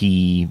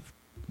he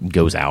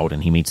goes out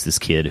and he meets this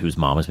kid whose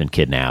mom has been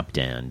kidnapped,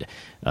 and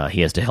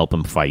he has to help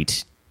him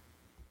fight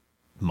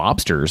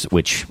mobsters.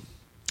 Which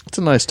it's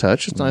a nice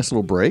touch. It's a nice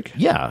little break.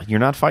 Yeah, you're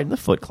not fighting the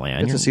Foot Clan.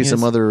 You get to see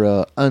some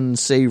other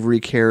unsavory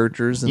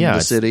characters in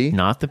the city. It's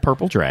not the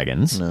Purple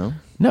Dragons. No,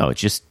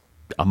 it's just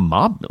a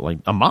mob,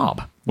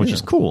 which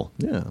is cool.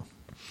 Yeah.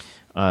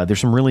 There's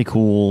some really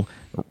cool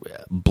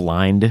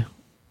blind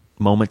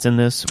moments in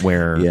this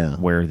where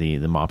the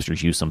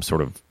mobsters use some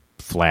sort of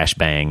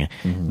flashbang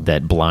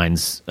that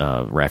blinds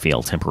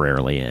Raphael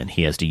temporarily, and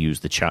he has to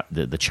use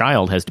the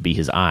child has to be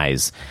his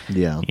eyes.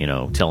 Yeah,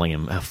 telling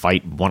him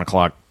fight 1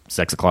 o'clock,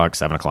 6 o'clock,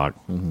 7 o'clock,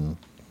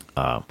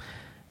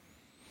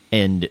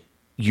 and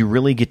you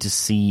really get to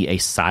see a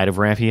side of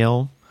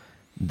Raphael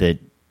that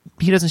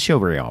he doesn't show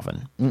very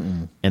often,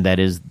 and that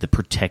is the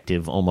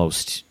protective,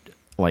 almost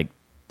like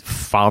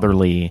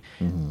fatherly.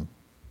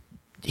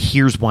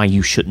 Here's why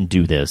you shouldn't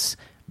do this,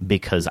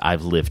 because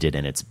I've lived it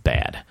and it's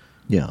bad.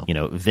 Yeah.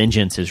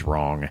 Vengeance is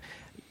wrong.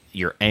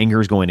 Your anger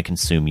is going to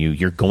consume you.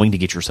 You're going to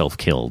get yourself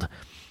killed.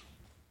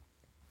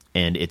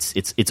 And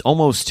it's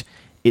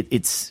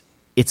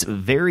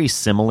very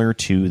similar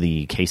to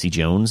the Casey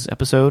Jones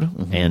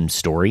episode and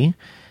story,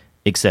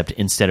 except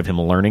instead of him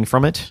learning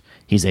from it,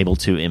 he's able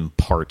to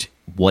impart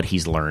what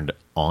he's learned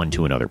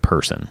onto another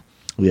person.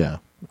 Yeah.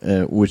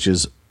 Which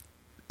is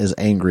as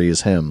angry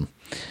as him.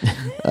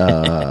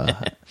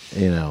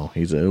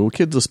 He's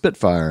kid's a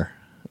Spitfire.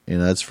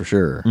 That's for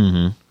sure.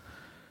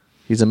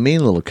 He's a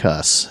mean little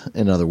cuss,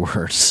 in other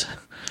words.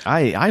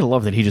 I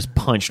love that he just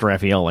punched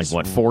Raphael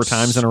 4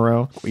 times in a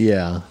row?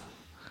 Yeah.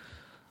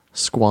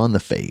 Squaw in the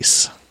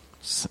face.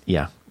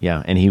 Yeah,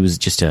 and he was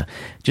just a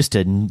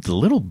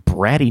little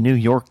bratty New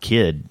York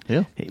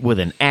kid with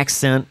an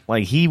accent.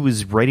 Like, he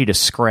was ready to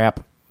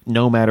scrap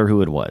no matter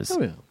who it was.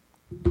 Oh, yeah.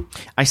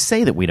 I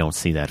say that we don't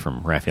see that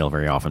from Raphael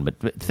very often, but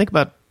think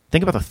about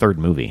the third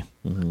movie.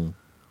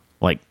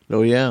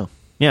 Oh yeah,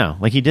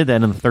 like he did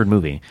that in the third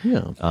movie.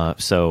 Yeah.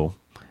 So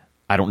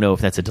I don't know if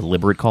that's a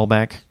deliberate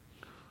callback.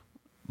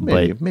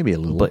 Maybe a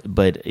little.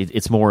 But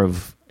it's more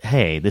of,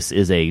 hey, this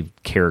is a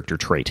character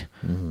trait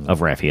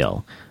of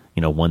Raphael.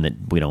 One that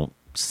we don't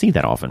see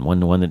that often.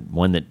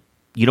 One that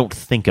you don't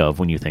think of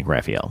when you think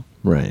Raphael.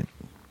 Right.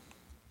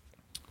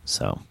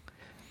 So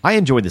I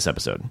enjoyed this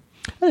episode.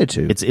 I did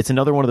too. It's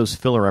another one of those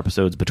filler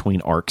episodes between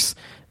arcs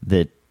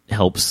that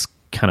helps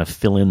kind of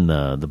fill in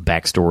the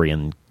backstory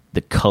and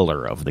the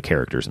color of the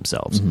characters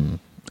themselves.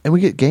 And we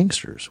get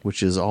gangsters,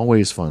 which is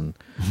always fun,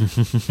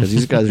 because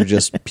these guys are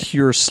just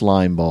pure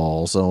slime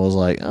balls. So I was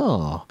like,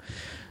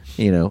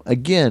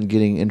 again,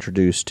 getting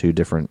introduced to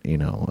different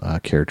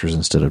characters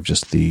instead of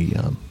just the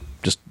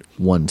just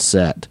one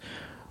set.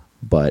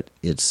 But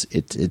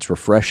it's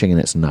refreshing and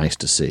it's nice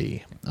to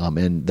see.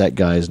 And that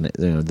guy's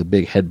the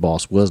big head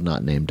boss was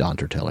not named Don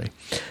Tertelli,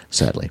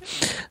 sadly.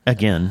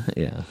 Again,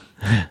 yeah.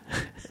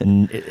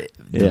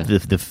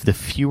 The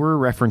fewer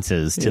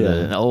references to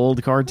the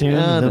old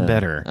cartoon, the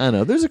better. I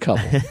know. There's a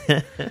couple.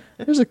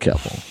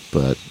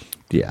 But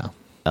yeah.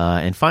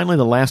 And finally,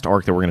 the last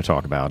arc that we're going to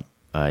talk about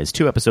is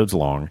 2 episodes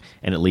long,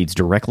 and it leads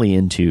directly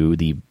into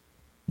the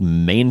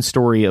main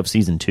story of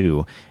season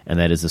 2, and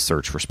that is the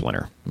search for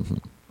Splinter.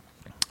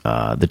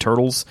 The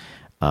Turtles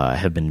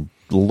have been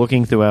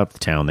looking throughout the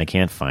town. They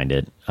can't find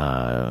it.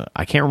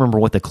 I can't remember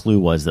what the clue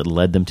was that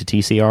led them to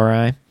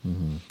TCRI,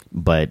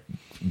 but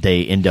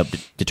they end up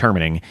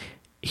determining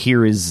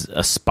here is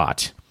a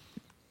spot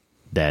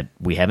that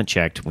we haven't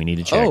checked. We need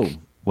to check. Oh.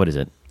 What is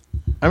it?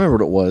 I remember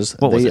what it was.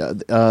 What was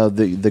it?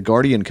 The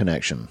Guardian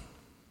connection.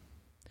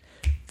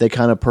 They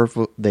kind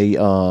of they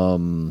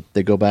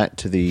go back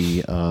to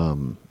the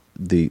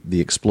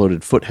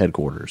exploded Foot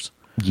headquarters.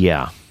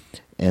 Yeah.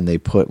 And they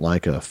put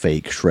like a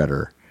fake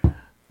Shredder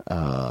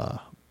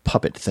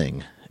puppet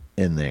thing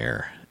in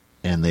there,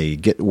 and they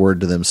get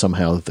word to them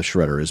somehow that the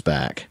Shredder is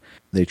back.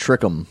 They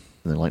trick them,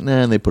 and they're like,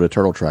 nah, and they put a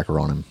turtle tracker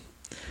on him.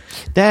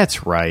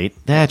 That's right.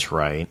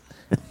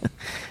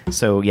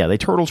 So, yeah, they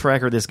turtle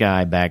tracker this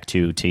guy back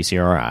to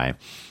TCRI,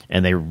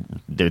 and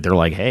they're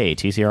like, hey,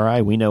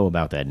 TCRI, we know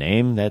about that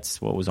name.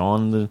 That's what was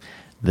on the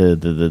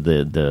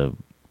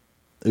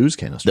ooze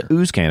canister. The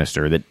ooze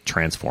canister that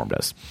transformed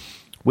us,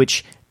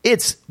 which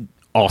it's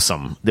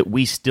awesome that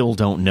we still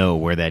don't know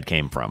where that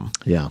came from.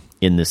 Yeah.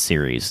 In this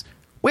series.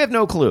 We have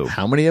no clue.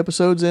 How many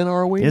episodes in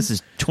are we? This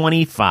is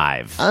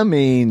 25. I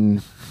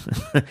mean,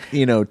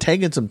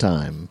 taking some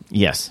time.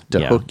 Yes.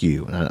 To hook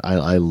you.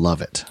 I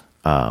love it.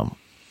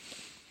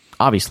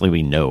 Obviously,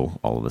 we know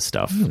all of this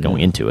stuff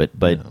going into it,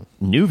 but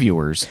new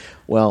viewers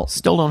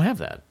still don't have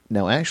that.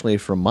 Now, actually,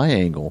 from my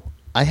angle,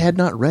 I had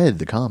not read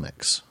the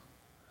comics.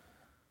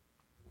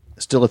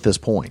 Still at this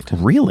point.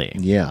 Really?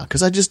 Yeah,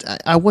 because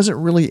I wasn't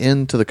really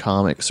into the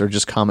comics or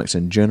just comics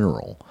in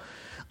general.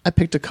 I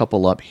picked a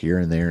couple up here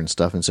and there and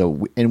stuff, and so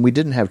we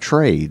didn't have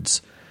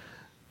trades,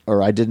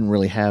 or I didn't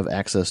really have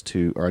access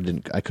to, or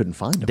I couldn't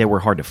find them. They were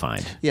hard to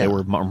find. Yeah. They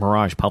were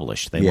Mirage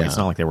published. It's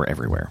not like they were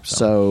everywhere.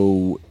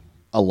 So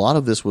a lot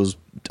of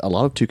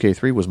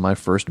 2K3 was my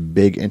first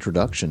big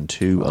introduction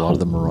to a lot of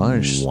the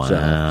Mirage stuff.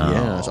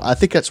 Yeah, so I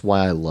think that's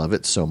why I love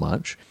it so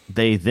much.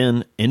 They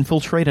then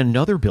infiltrate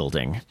another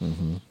building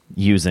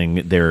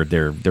using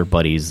their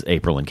buddies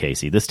April and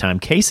Casey. This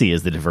time, Casey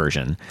is the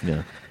diversion.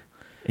 Yeah.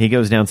 He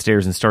goes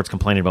downstairs and starts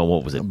complaining about,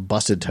 what was it?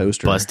 Busted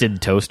toaster.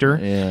 Busted toaster?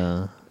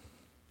 Yeah.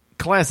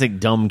 Classic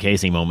dumb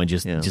Casey moment.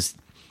 Just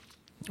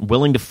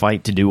willing to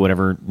fight to do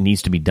whatever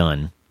needs to be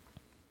done.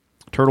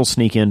 Turtles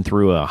sneak in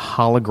through a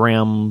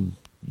hologram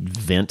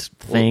vent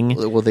thing.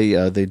 Well,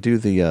 they do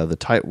the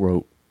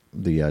tightrope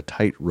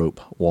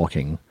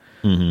walking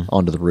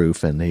onto the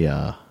roof, and they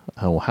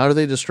how do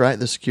they distract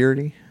the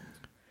security?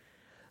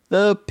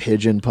 The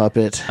pigeon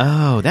puppet.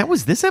 Oh, that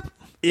was this episode?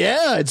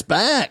 Yeah, it's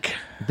back.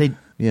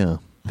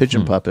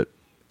 Pigeon puppet,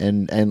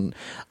 and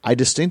I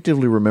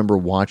distinctively remember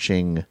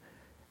watching.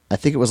 I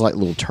think it was like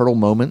little turtle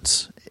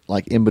moments,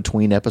 like in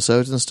between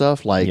episodes and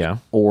stuff,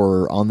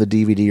 or on the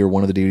DVD or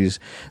one of the DVDs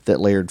that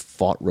Laird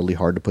fought really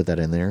hard to put that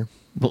in there.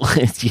 Well,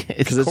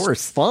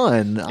 it's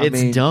fun. I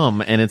mean,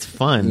 dumb and it's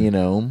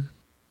fun.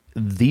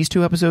 These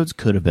 2 episodes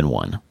could have been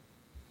one.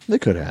 They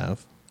could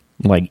have,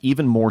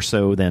 even more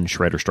so than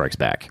Shredder Strikes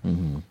Back,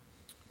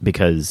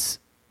 because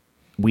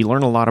we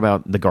learn a lot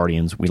about the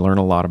Guardians. We learn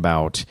a lot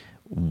about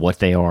what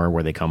they are,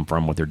 where they come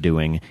from, what they're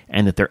doing,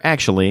 and that they're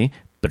actually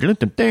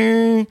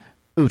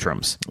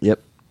Utrums. Yep.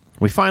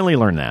 We finally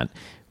learn that.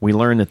 We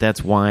learn that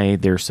that's why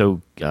they're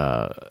so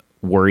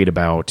worried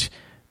about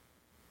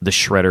the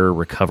Shredder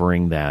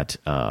recovering that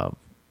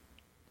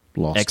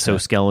Lost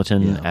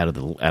exoskeleton out of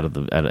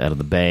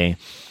the bay.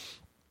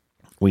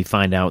 We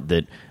find out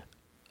that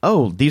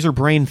these are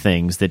brain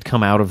things that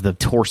come out of the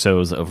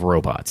torsos of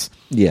robots.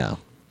 Yeah.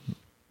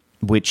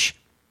 Which,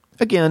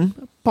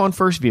 again, upon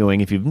first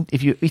viewing, if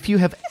you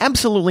have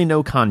absolutely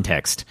no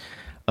context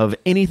of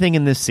anything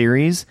in this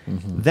series,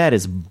 that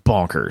is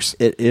bonkers.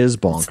 It is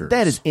bonkers.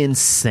 That is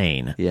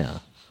insane. Yeah.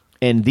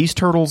 And these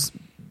turtles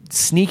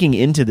sneaking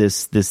into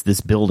this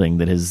building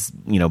that has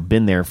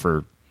been there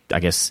for, I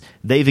guess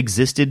they've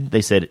existed,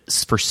 they said,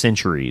 for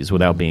centuries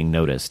without being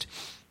noticed,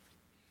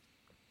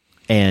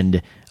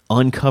 and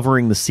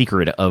uncovering the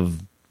secret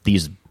of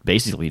these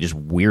basically just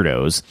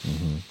weirdos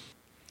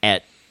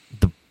at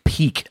the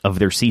peak of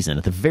their season,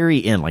 at the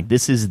very end. Like,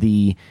 this is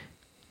the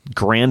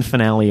grand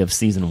finale of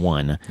season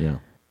 1,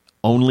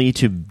 only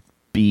to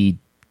be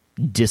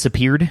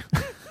disappeared,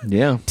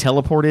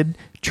 teleported,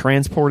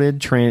 transported,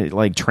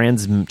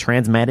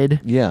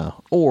 transmatted. Yeah,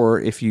 or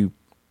if you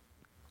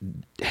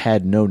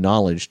had no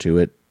knowledge to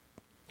it,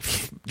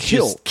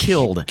 killed,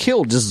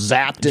 just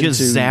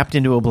zapped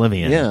into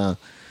oblivion.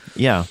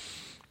 Yeah.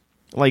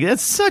 Like,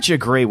 that's such a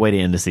great way to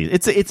end the season.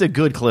 It's a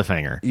good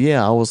cliffhanger.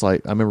 Yeah, I was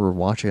like, I remember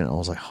watching it, and I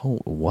was like, oh,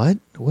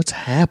 what's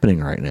happening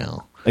right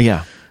now?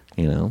 Yeah.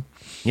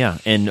 Yeah,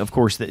 and of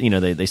course,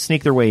 they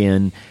sneak their way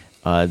in.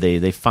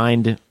 They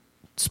find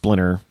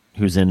Splinter,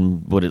 who's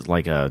in what is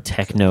like a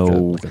techno,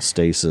 like a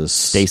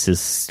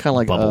stasis kind of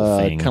like bubble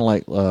thing, kind of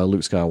like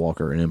Luke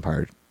Skywalker in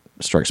Empire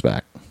Strikes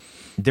Back.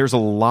 There's a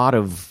lot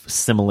of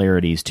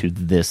similarities to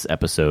this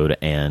episode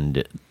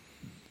and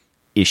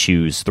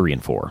issues 3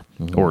 and 4,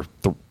 or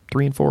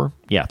 3 and 4,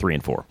 3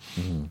 and 4.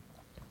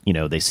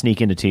 They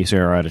sneak into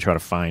TCRI to try to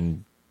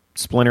find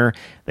Splinter.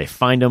 They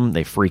find him.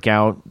 They freak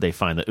out. They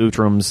find the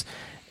Utrums.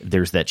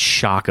 There's that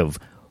shock of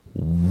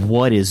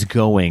what is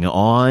going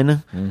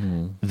on.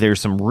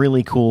 There's some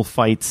really cool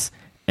fights,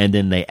 and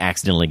then they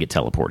accidentally get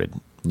teleported.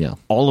 Yeah,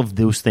 all of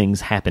those things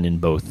happen in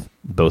both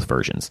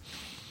versions.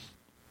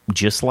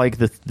 just like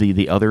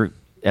the other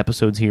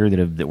episodes here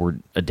that were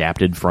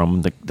adapted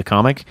from the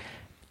comic,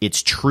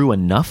 it's true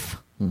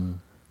enough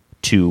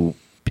to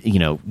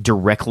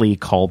directly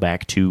call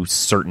back to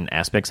certain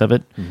aspects of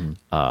it,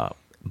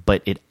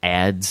 but it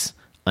adds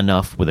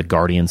enough with the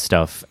Guardian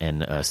stuff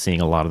and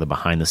seeing a lot of the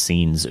behind the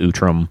scenes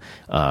Utrum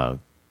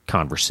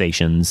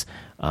conversations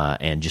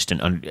and just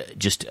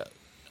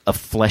a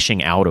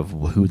fleshing out of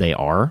who they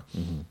are,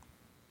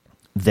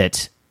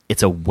 that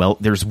it's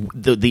there's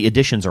the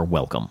additions are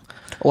welcome.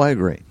 Oh, I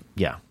agree.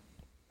 Yeah.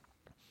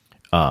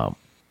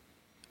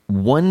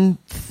 One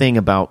thing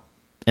about,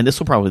 and this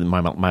will probably be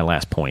my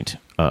last point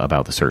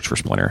about the search for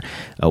Splinter.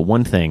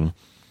 One thing,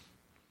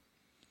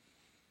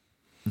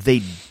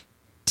 they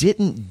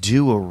didn't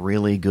do a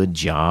really good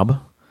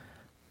job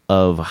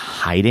of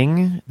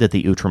hiding that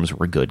the Utrums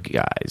were good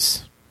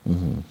guys.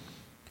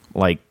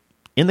 Like,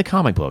 in the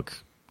comic book,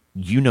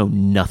 you know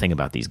nothing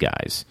about these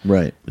guys.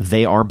 Right.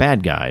 They are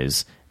bad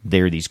guys.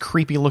 They're these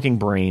creepy-looking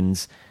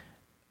brains.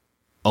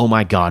 Oh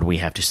my God, we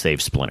have to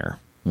save Splinter.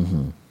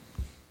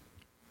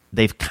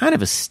 They've kind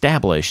of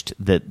established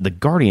that the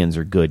Guardians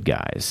are good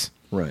guys.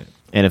 Right.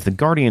 And if the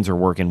Guardians are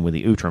working with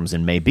the Utrums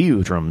and may be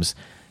Utrums,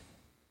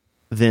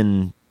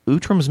 then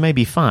Utrums may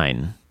be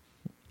fine.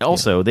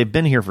 Also, they've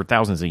been here for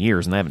thousands of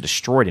years and they haven't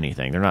destroyed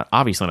anything. They're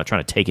obviously not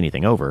trying to take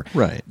anything over.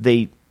 Right.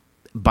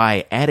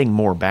 By adding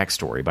more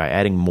backstory, by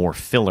adding more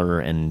filler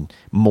and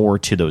more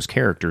to those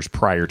characters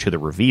prior to the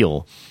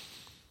reveal,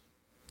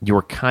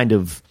 you're kind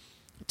of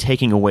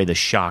taking away the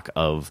shock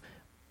of,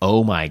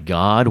 oh my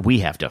God, we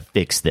have to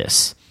fix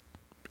this.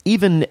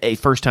 Even a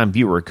first-time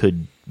viewer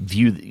could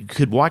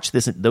watch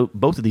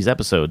both of these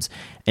episodes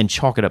and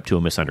chalk it up to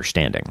a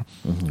misunderstanding,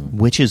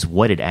 which is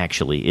what it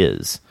actually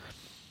is.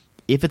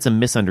 If it's a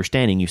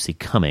misunderstanding you see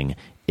coming,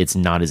 it's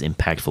not as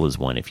impactful as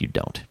one if you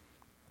don't.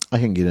 I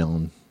can get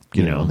on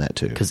that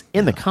too. Because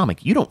in the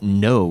comic, you don't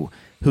know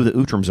who the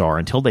Utrums are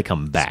until they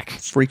come back.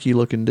 Freaky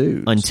looking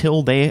dudes.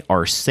 Until they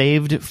are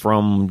saved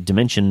from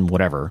dimension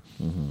whatever,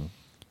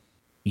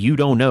 you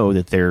don't know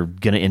that they're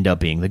going to end up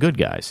being the good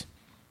guys.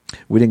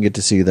 We didn't get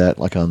to see that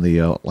like on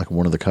the like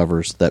one of the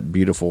covers, that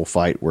beautiful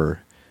fight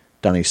where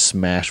Donnie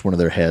smashed one of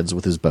their heads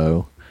with his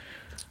bow.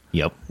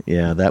 Yep.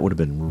 Yeah, that would have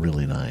been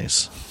really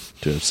nice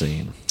to have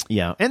seen.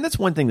 Yeah, and that's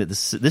one thing that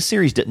this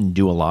series didn't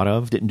do a lot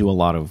of. Didn't do a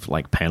lot of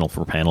like panel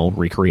for panel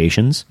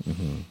recreations.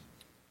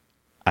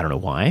 I don't know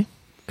why,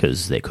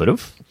 because they could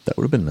have. That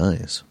would have been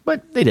nice,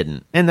 but they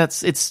didn't. And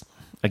it's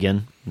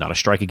again not a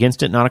strike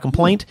against it, not a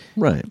complaint.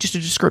 Right. Just a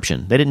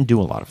description. They didn't do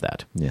a lot of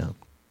that. Yeah.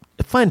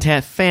 A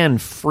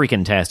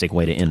fan-freaking-tastic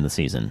way to end the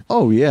season.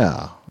 Oh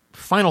yeah.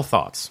 Final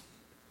thoughts.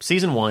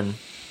 Season 1,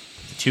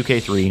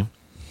 2K3,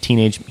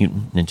 Teenage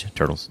Mutant Ninja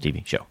Turtles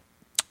TV show.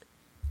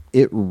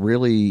 It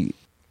really,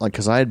 like,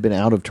 because I had been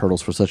out of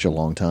Turtles for such a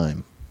long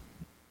time,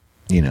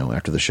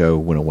 after the show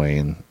went away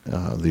in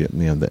the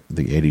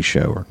 80s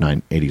show, or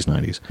 80s,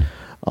 90s,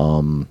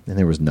 and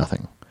there was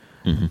nothing.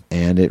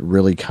 And it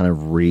really kind of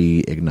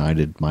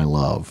reignited my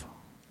love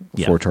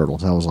for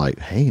Turtles. I was like,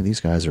 hey, these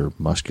guys are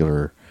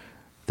muscular.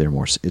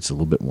 It's a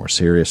little bit more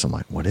serious. I'm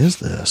like, what is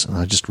this? And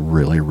I just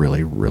really,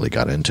 really, really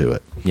got into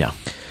it. Yeah.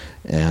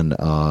 And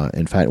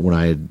in fact, when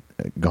I had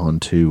gone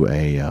to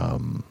a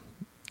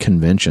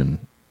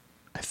convention,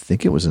 I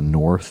think it was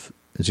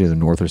it's either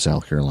North or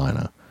South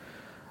Carolina,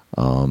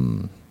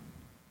 and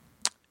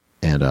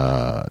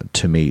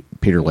to meet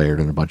Peter Laird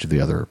and a bunch of the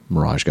other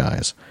Mirage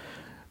guys,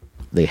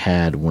 they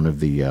had one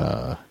of the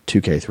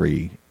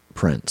 2K3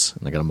 prints,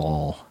 and I got them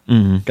all.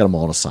 Got them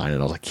all to sign it.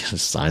 I was like,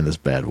 just sign this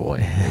bad boy.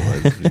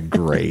 It was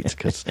great,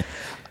 because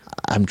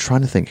I'm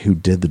trying to think who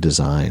did the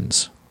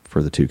designs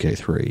for the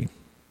 2K3.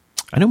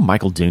 I know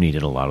Michael Dooney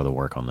did a lot of the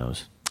work on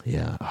those.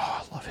 Yeah. Oh,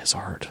 I love his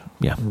art.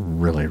 Yeah.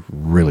 Really,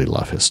 really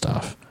love his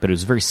stuff. But it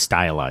was very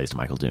stylized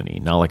Michael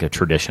Dooney, not like a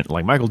tradition.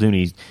 Like Michael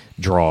Dooney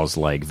draws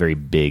like very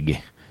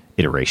big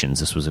iterations.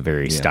 This was a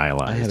very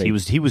stylized.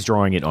 He was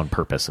drawing it on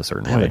purpose a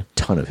certain way. I have a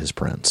ton of his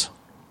prints.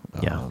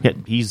 Yeah,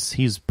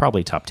 he's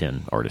probably top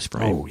 10 artist for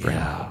him.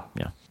 Yeah.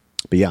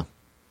 But yeah,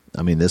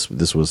 I mean this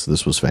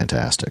was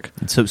fantastic.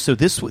 So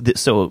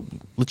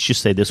let's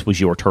just say this was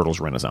your Turtles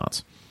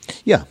renaissance.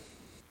 Yeah.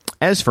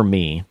 As for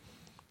me,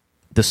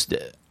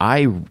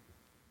 I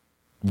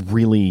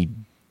really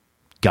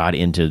got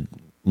into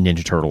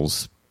Ninja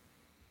Turtles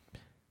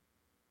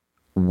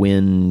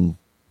when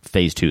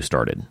Phase 2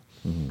 started.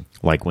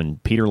 Like when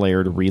Peter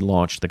Laird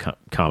relaunched the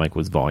comic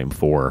with Volume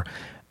 4,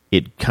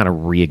 it kind of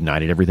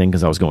reignited everything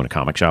because I was going to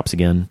comic shops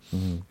again,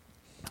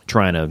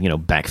 trying to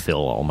backfill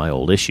all my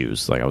old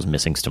issues. Like I was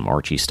missing some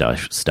Archie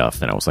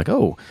stuff, and I was like,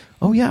 oh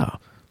yeah,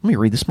 let me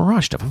read this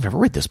Mirage stuff. I've never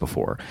read this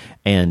before.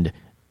 And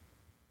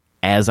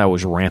as I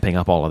was ramping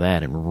up all of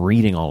that and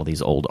reading all of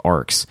these old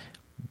arcs,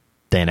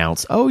 they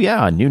announced, oh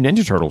yeah, a new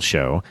Ninja Turtles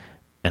show,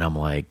 and I'm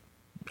like,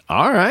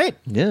 all right,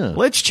 yeah,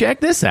 let's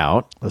check this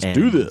out. Let's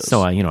do this.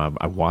 So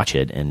I watch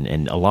it,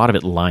 and a lot of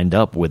it lined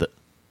up with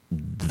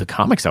the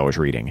comics I was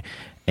reading.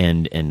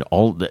 And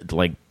all that,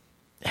 like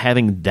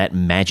having that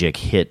magic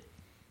hit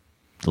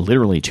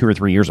literally 2 or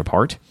 3 years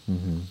apart,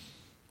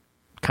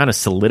 kind of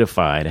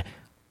solidified.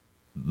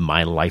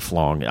 my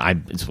lifelong.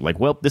 It's like,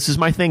 well, this is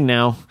my thing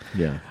now.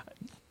 Yeah.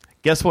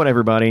 Guess what,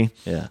 everybody?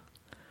 Yeah.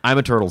 I'm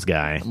a Turtles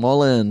guy. I'm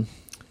all in.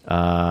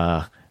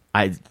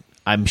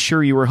 I'm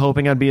sure you were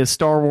hoping I'd be a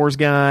Star Wars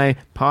guy,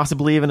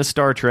 possibly even a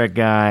Star Trek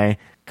guy.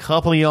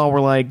 Couple of y'all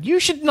were like, you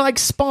should like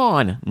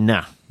Spawn.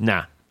 Nah.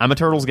 I'm a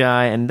Turtles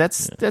guy, and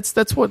that's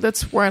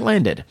where I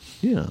landed.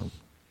 Yeah.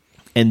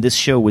 And this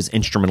show was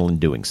instrumental in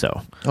doing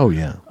so. Oh,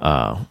 yeah.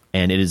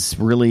 And it is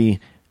really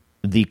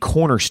the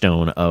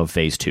cornerstone of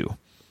Phase 2.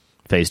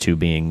 Phase 2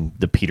 being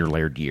the Peter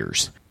Laird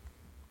years.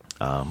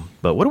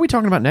 But what are we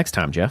talking about next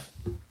time, Jeff?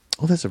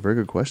 Oh, that's a very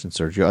good question,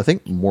 Sergio. I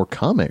think more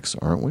comics,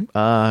 aren't we?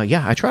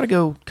 Yeah, I try to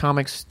go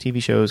comics,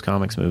 TV shows,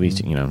 comics,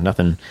 movies,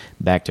 nothing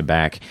back to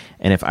back.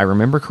 And if I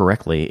remember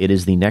correctly, it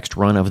is the next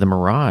run of the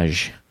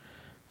Mirage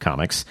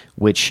comics,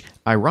 which,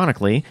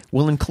 ironically,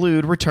 will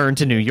include Return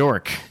to New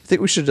York. I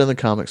think we should have done the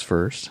comics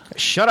first.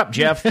 Shut up,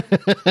 Jeff.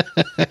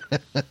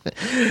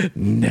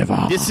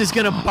 Never. This is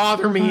going to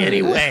bother me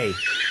anyway.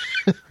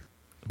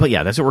 But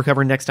yeah, that's what we're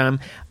covering next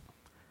time.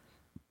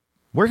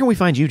 Where can we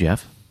find you,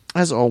 Jeff?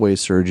 As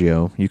always,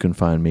 Sergio, you can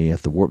find me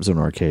at the Warp Zone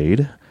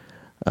Arcade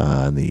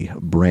in the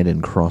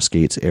Brandon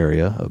Crossgates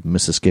area of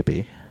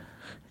Mississippi.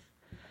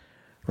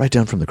 Right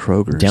down from the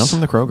Krogers. Down from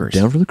the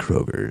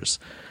Krogers.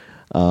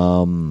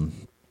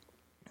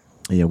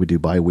 We do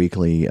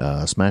bi-weekly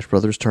Smash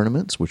Brothers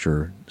tournaments, which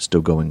are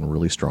still going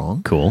really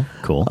strong. Cool.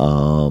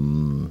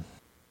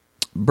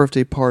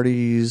 Birthday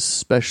parties,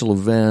 special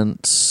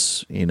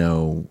events.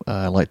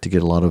 I like to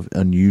get a lot of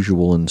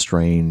unusual and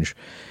strange,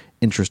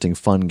 interesting,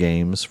 fun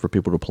games for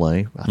people to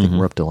play. I think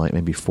we're up to like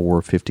maybe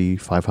 450,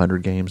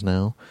 500 games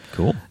now.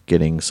 Cool.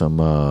 Getting some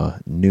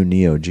new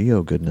Neo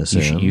Geo goodness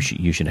in. You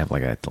should have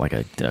like a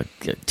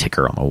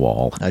ticker on the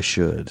wall. I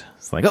should.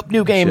 It's like,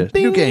 new game.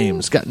 New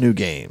games. Got new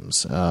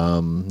games.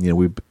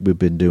 We've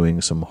been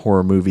doing some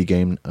horror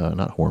game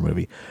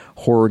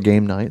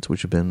nights,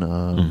 which have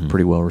been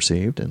pretty well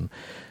received, and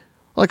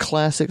like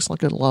classics,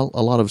 like a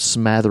lot of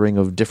smattering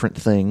of different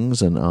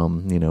things,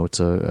 and it's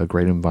a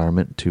great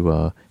environment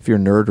to if you're a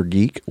nerd or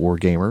geek or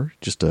gamer,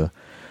 just to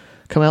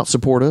come out,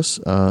 support us,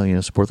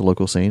 support the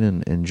local scene,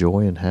 and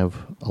enjoy and have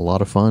a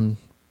lot of fun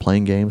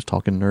playing games,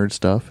 talking nerd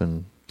stuff,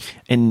 and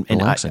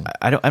relaxing.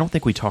 I don't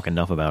think we talk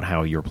enough about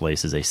how your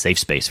place is a safe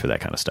space for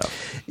that kind of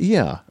stuff.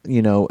 Yeah,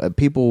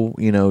 people,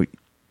 you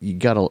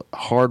got a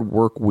hard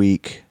work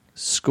week,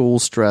 school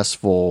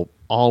stressful,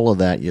 all of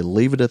that. You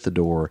leave it at the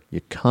door. You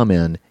come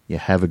in. You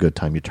have a good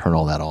time. You turn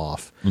all that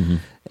off,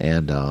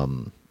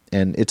 and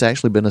it's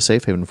actually been a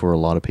safe haven for a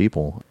lot of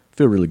people.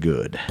 Feel really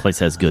good. Place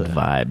has good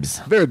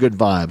vibes. Very good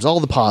vibes.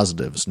 All the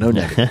positives, no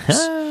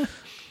negatives.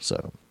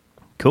 So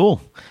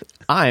cool.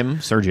 I'm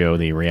Sergio,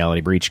 the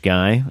Reality Breach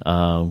guy,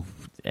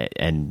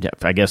 and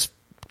I guess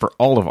for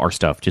all of our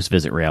stuff, just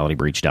visit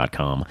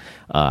realitybreach.com.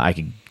 I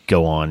could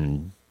go on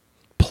and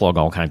plug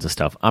all kinds of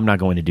stuff. I'm not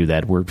going to do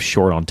that. We're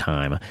short on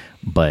time,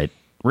 but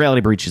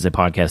Reality Breach is a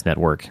podcast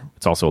network.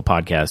 It's also a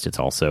podcast. It's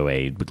also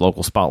a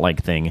local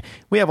spotlight thing.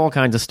 We have all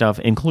kinds of stuff,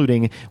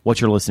 including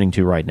what you're listening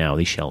to right now,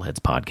 the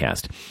Shellheads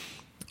podcast.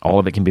 All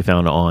of it can be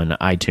found on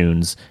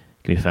iTunes.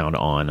 It can be found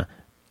on,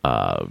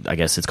 I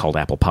guess it's called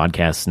Apple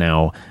Podcasts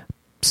now,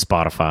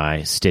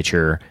 Spotify,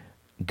 Stitcher,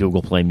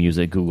 Google Play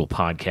Music, Google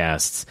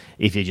Podcasts.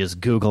 If you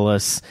just Google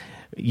us,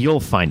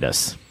 you'll find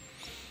us.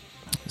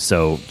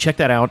 So check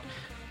that out.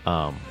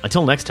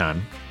 Until next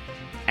time,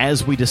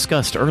 as we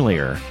discussed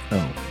earlier,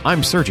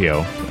 I'm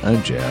Sergio.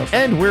 I'm Jeff.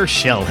 And we're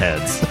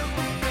Shellheads.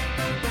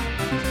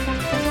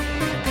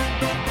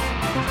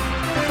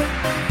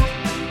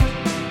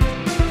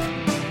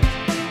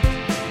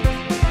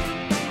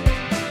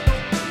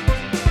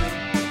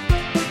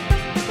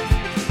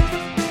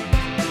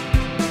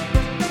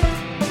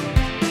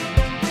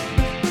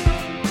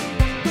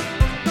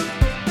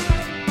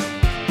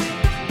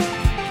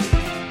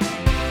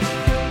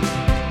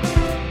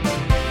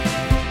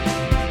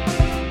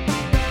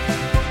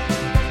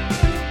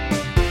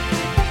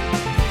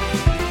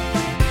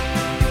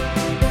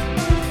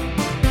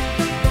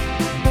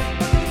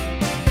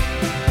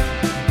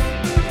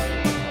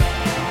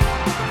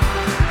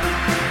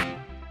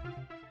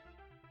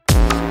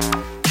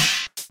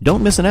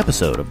 Don't miss an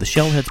episode of the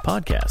Shellheads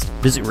podcast.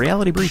 Visit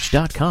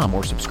realitybreach.com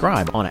or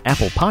subscribe on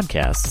Apple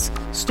Podcasts,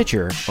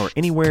 Stitcher, or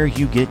anywhere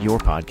you get your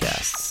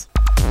podcasts.